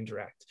fascinatingly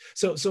indirect.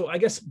 So I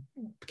guess,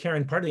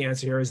 Karen, part of the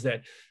answer here is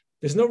that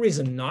there's no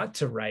reason not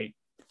to write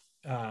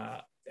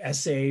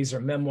essays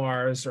or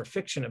memoirs or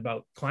fiction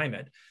about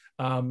climate.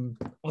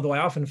 Although I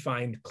often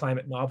find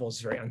climate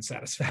novels very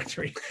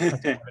unsatisfactory,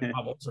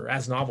 novels, or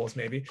as novels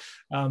maybe.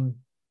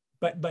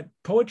 But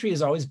poetry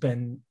has always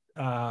been,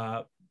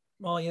 and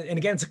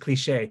again, it's a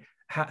cliche.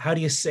 How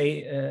do you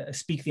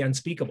speak the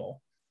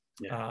unspeakable?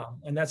 Yeah.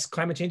 And that's,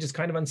 climate change is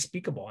kind of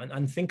unspeakable and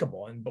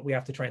unthinkable, but we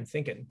have to try and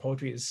think it. And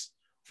poetry is,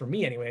 for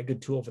me anyway, a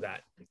good tool for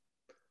that.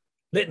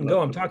 Lytton,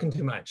 go. I'm talking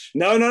too much.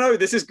 No.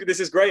 This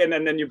is great.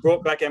 And then you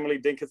brought back Emily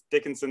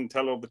Dickinson,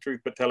 "Tell all the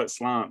truth, but tell it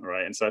slant,"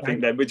 right? And so I think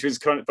that, which was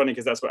kind of funny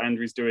because that's what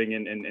Andri's doing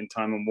in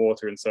Time and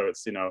Water. And so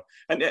it's,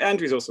 and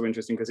Andri's also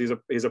interesting because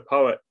he's a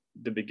poet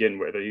to begin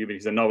with.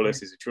 He's a novelist,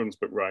 he's a children's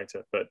book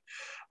writer, but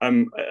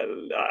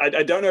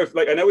I don't know if,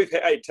 like, I know we've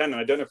hit 8:10, and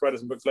I don't know if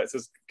Writers and Books lets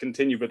us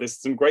continue, but there's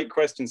some great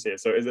questions here.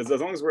 So as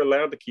long as we're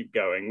allowed to keep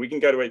going, we can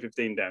go to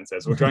 8:15, Dan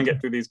says. We'll try and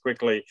get through these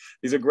quickly.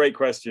 These are great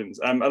questions.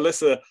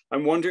 Alyssa,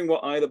 I'm wondering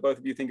what either both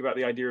of you think about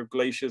the idea of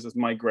glaciers as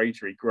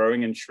migratory,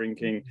 growing and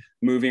shrinking,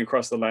 moving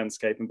across the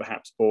landscape and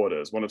perhaps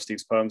borders. One of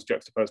Steve's poems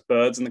juxtaposed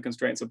birds and the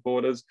constraints of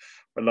borders.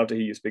 I'd love to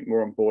hear you speak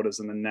more on borders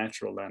and the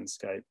natural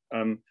landscape.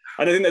 And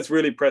I think that's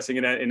really pressing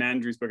in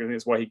Andrew's book. I think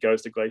that's why he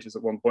goes to glaciers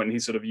at one point, and he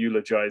sort of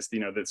eulogized, you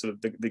know, the sort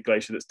of the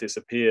glacier that's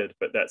disappeared,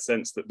 but that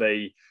sense that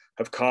they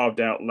have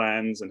carved out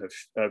lands and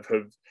have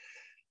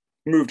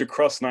moved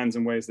across lands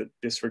in ways that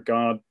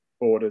disregard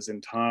borders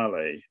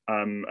entirely.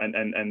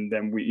 And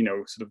then we, you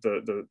know, sort of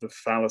the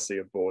fallacy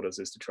of borders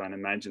is to try and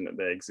imagine that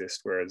they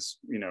exist. Whereas,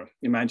 you know,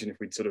 imagine if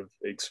we'd sort of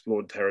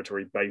explored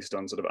territory based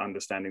on sort of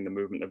understanding the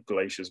movement of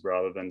glaciers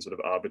rather than sort of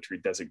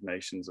arbitrary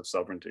designations of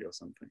sovereignty or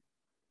something.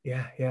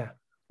 Yeah, yeah.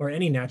 Or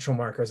any natural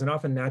markers. And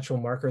often natural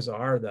markers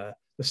are the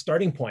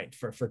starting point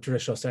for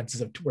traditional senses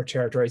of where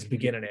territories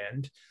begin and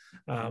end.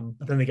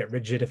 But then they get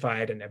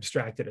rigidified and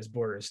abstracted as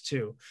borders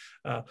too.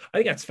 I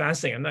think that's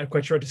fascinating. I'm not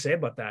quite sure what to say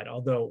about that,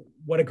 although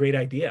what a great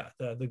idea,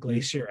 the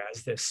glacier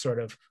as this sort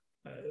of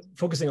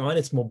focusing on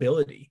its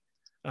mobility.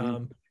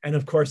 And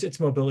of course, its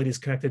mobility is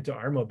connected to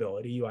our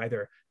mobility. You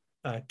either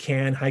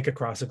can hike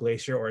across a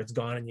glacier, or it's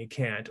gone and you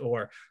can't,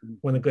 or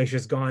when the glacier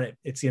is gone,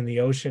 it's in the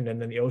ocean,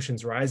 and then the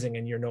ocean's rising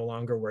and you're no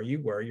longer where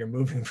you were, you're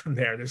moving from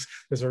there.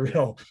 There's a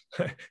real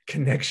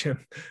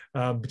connection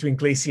between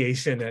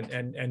glaciation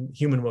and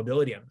human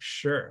mobility, I'm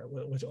sure.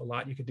 There's a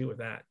lot you could do with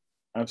that.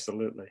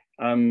 Absolutely.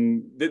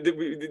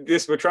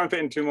 We're trying to fit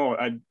in two more.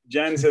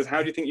 Jan says,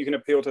 how do you think you can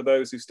appeal to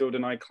those who still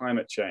deny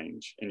climate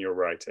change in your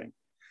writing?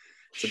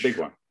 It's a big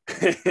one.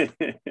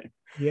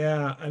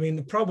 Yeah, I mean,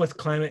 the problem with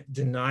climate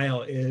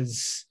denial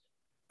is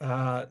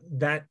that,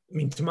 I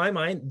mean, to my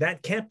mind,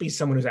 that can't be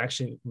someone who's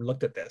actually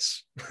looked at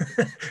this.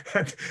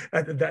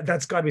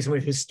 That's got to be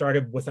someone who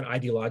started with an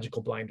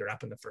ideological blinder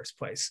up in the first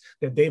place.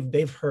 That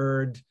they've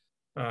heard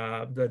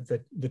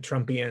the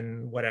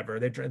Trumpian whatever,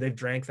 they've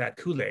drank that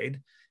Kool-Aid,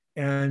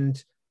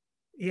 and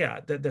yeah,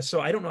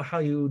 so I don't know how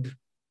you'd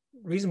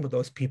reason with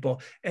those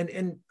people.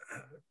 And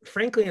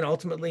frankly, and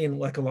ultimately, in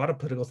like a lot of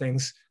political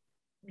things,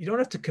 you don't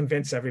have to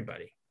convince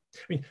everybody. I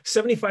mean,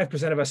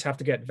 75% of us have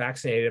to get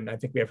vaccinated, and I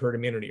think we have herd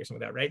immunity or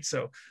something like that, right?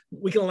 So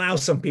we can allow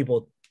some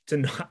people to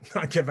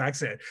not get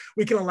vaccinated.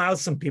 We can allow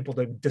some people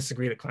to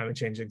disagree that climate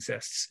change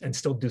exists and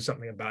still do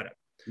something about it.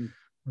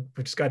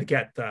 We just got to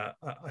get a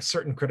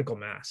certain critical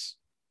mass.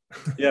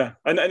 Yeah,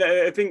 and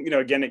I think, you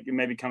know, again, it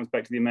maybe comes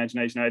back to the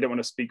imagination. I don't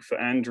want to speak for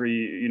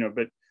Andri, you know,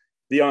 but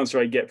the answer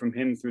I get from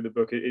him through the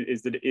book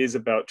is that it is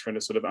about trying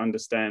to sort of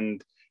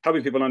understand,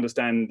 helping people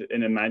understand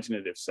in an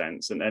imaginative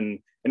sense. And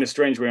in a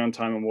strange way, On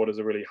Time and Water is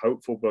a really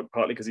hopeful book,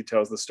 partly because he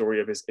tells the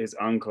story of his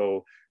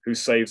uncle who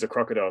saves a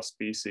crocodile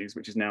species,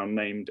 which is now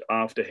named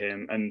after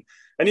him. And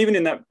even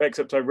in that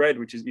excerpt I read,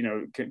 which is, you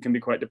know, can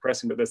be quite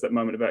depressing, but there's that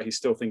moment about he's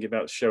still thinking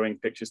about showing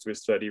pictures to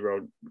his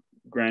 30-year-old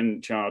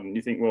grandchild. And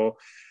you think, well,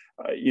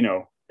 you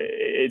know,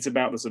 it's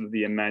about the sort of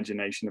the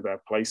imagination of our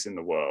place in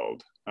the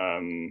world.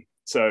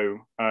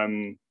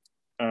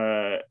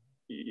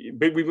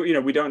 But we, you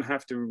know, we don't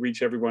have to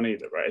reach everyone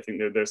either, right? I think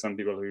there's some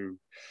people who,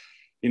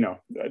 you know,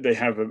 they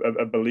have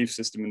a belief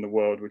system in the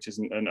world which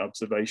isn't an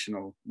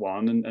observational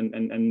one,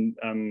 and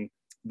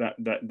that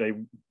they,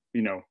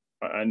 you know,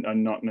 are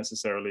not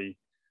necessarily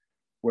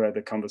where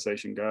the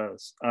conversation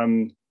goes.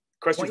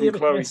 Question from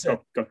Chloe.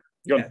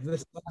 Go on.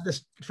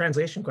 This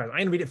translation question. I'm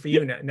going to read it for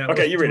you now.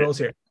 Okay, you read it.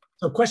 Here.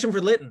 So, question for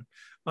Lytton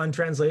on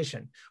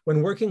translation.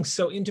 When working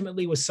so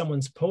intimately with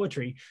someone's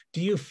poetry,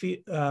 do you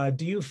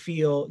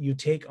feel you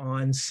take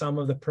on some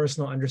of the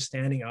personal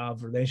understanding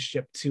of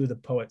relationship to the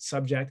poet's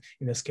subject,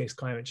 in this case,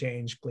 climate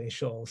change,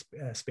 glacial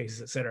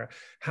spaces, etc.?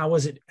 How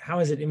has it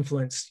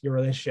influenced your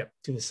relationship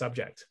to the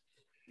subject?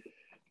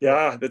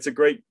 Yeah, that's a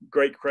great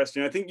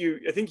question. I think you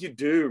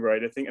do,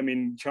 right? I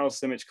mean, Charles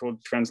Simic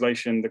called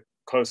translation the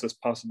closest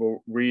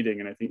possible reading,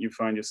 and I think you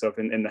find yourself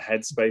in the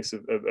headspace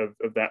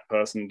of that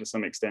person to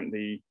some extent.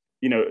 The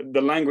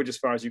language as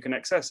far as you can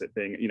access it,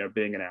 being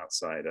an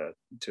outsider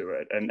to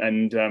it,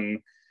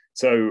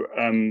 so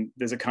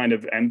there's a kind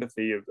of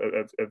empathy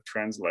of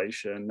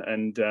translation,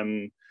 and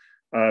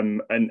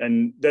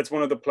that's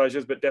one of the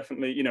pleasures. But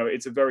definitely, you know,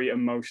 it's a very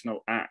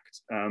emotional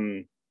act.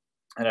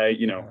 And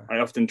I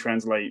often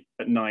translate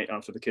at night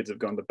after the kids have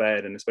gone to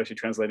bed, and especially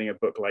translating a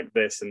book like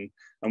this, and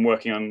I'm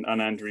working on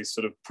Andri's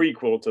sort of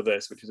prequel to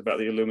this, which is about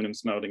the aluminum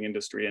smelting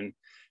industry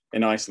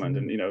in Iceland.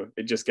 And, you know,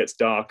 it just gets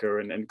darker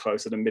and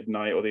closer to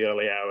midnight or the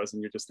early hours,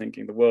 and you're just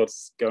thinking the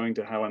world's going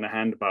to hell in a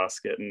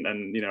handbasket.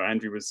 And you know,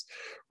 Andri was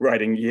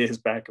writing years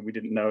back and we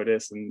didn't know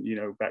this, and, you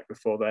know, back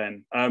before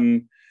then.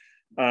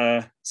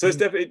 So it's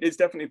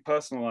definitely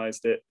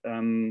personalized it.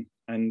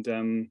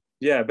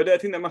 Yeah, but I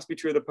think that must be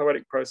true of the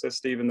poetic process,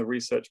 Steve, and the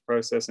research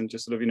process, and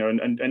just sort of, you know,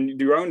 and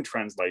your own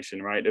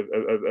translation, right,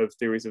 of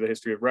theories of the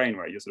history of rain,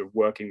 right? You're sort of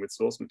working with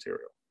source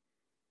material.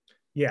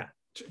 Yeah,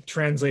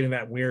 translating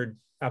that weird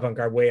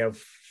avant-garde way of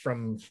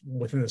from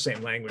within the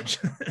same language,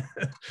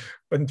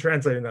 but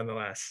translated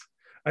nonetheless.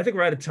 I think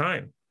we're out of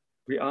time.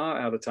 We are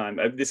out of time.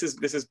 This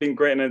has been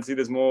great, and I see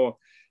there's more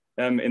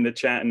in the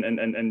chat,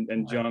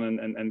 and John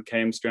and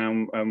Kay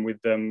Stram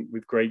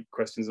with great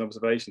questions and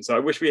observations. So I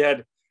wish we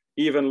had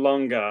even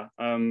longer,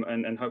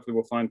 and hopefully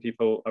we'll find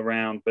people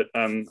around. But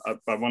I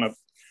want to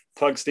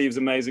plug Steve's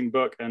amazing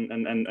book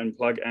and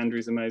plug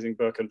Andri's amazing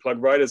book, and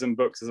plug Writers and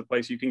Books as a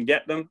place you can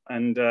get them.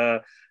 And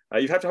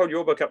you have to hold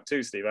your book up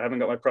too, Steve. I haven't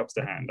got my props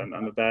to hand.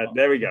 I'm a bad.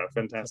 There we go.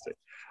 Fantastic.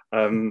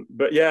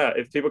 But yeah,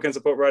 if people can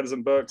support Writers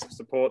and Books,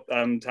 support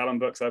Talon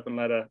Books Open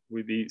Letter,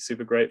 we'd be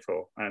super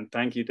grateful. And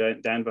thank you,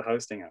 Dan, for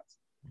hosting us.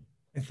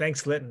 And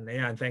thanks, Lytton.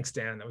 Yeah, and thanks,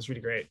 Dan. That was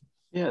really great.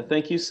 Yeah,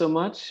 thank you so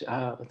much.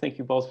 Thank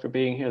you both for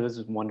being here. This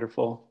is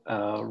wonderful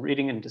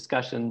reading and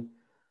discussion.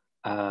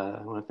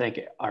 I want to thank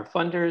our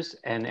funders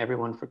and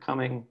everyone for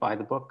coming. Buy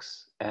the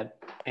books at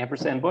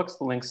Ampersand Books.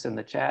 The link's in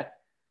the chat.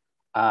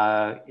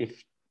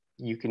 If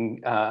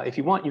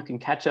you want, you can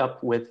catch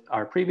up with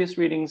our previous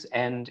readings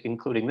and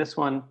including this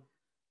one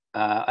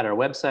at our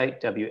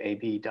website,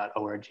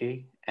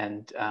 wab.org.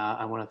 And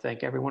I want to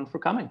thank everyone for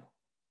coming.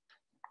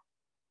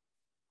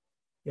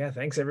 Yeah,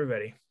 thanks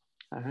everybody.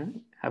 All right,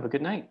 have a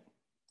good night.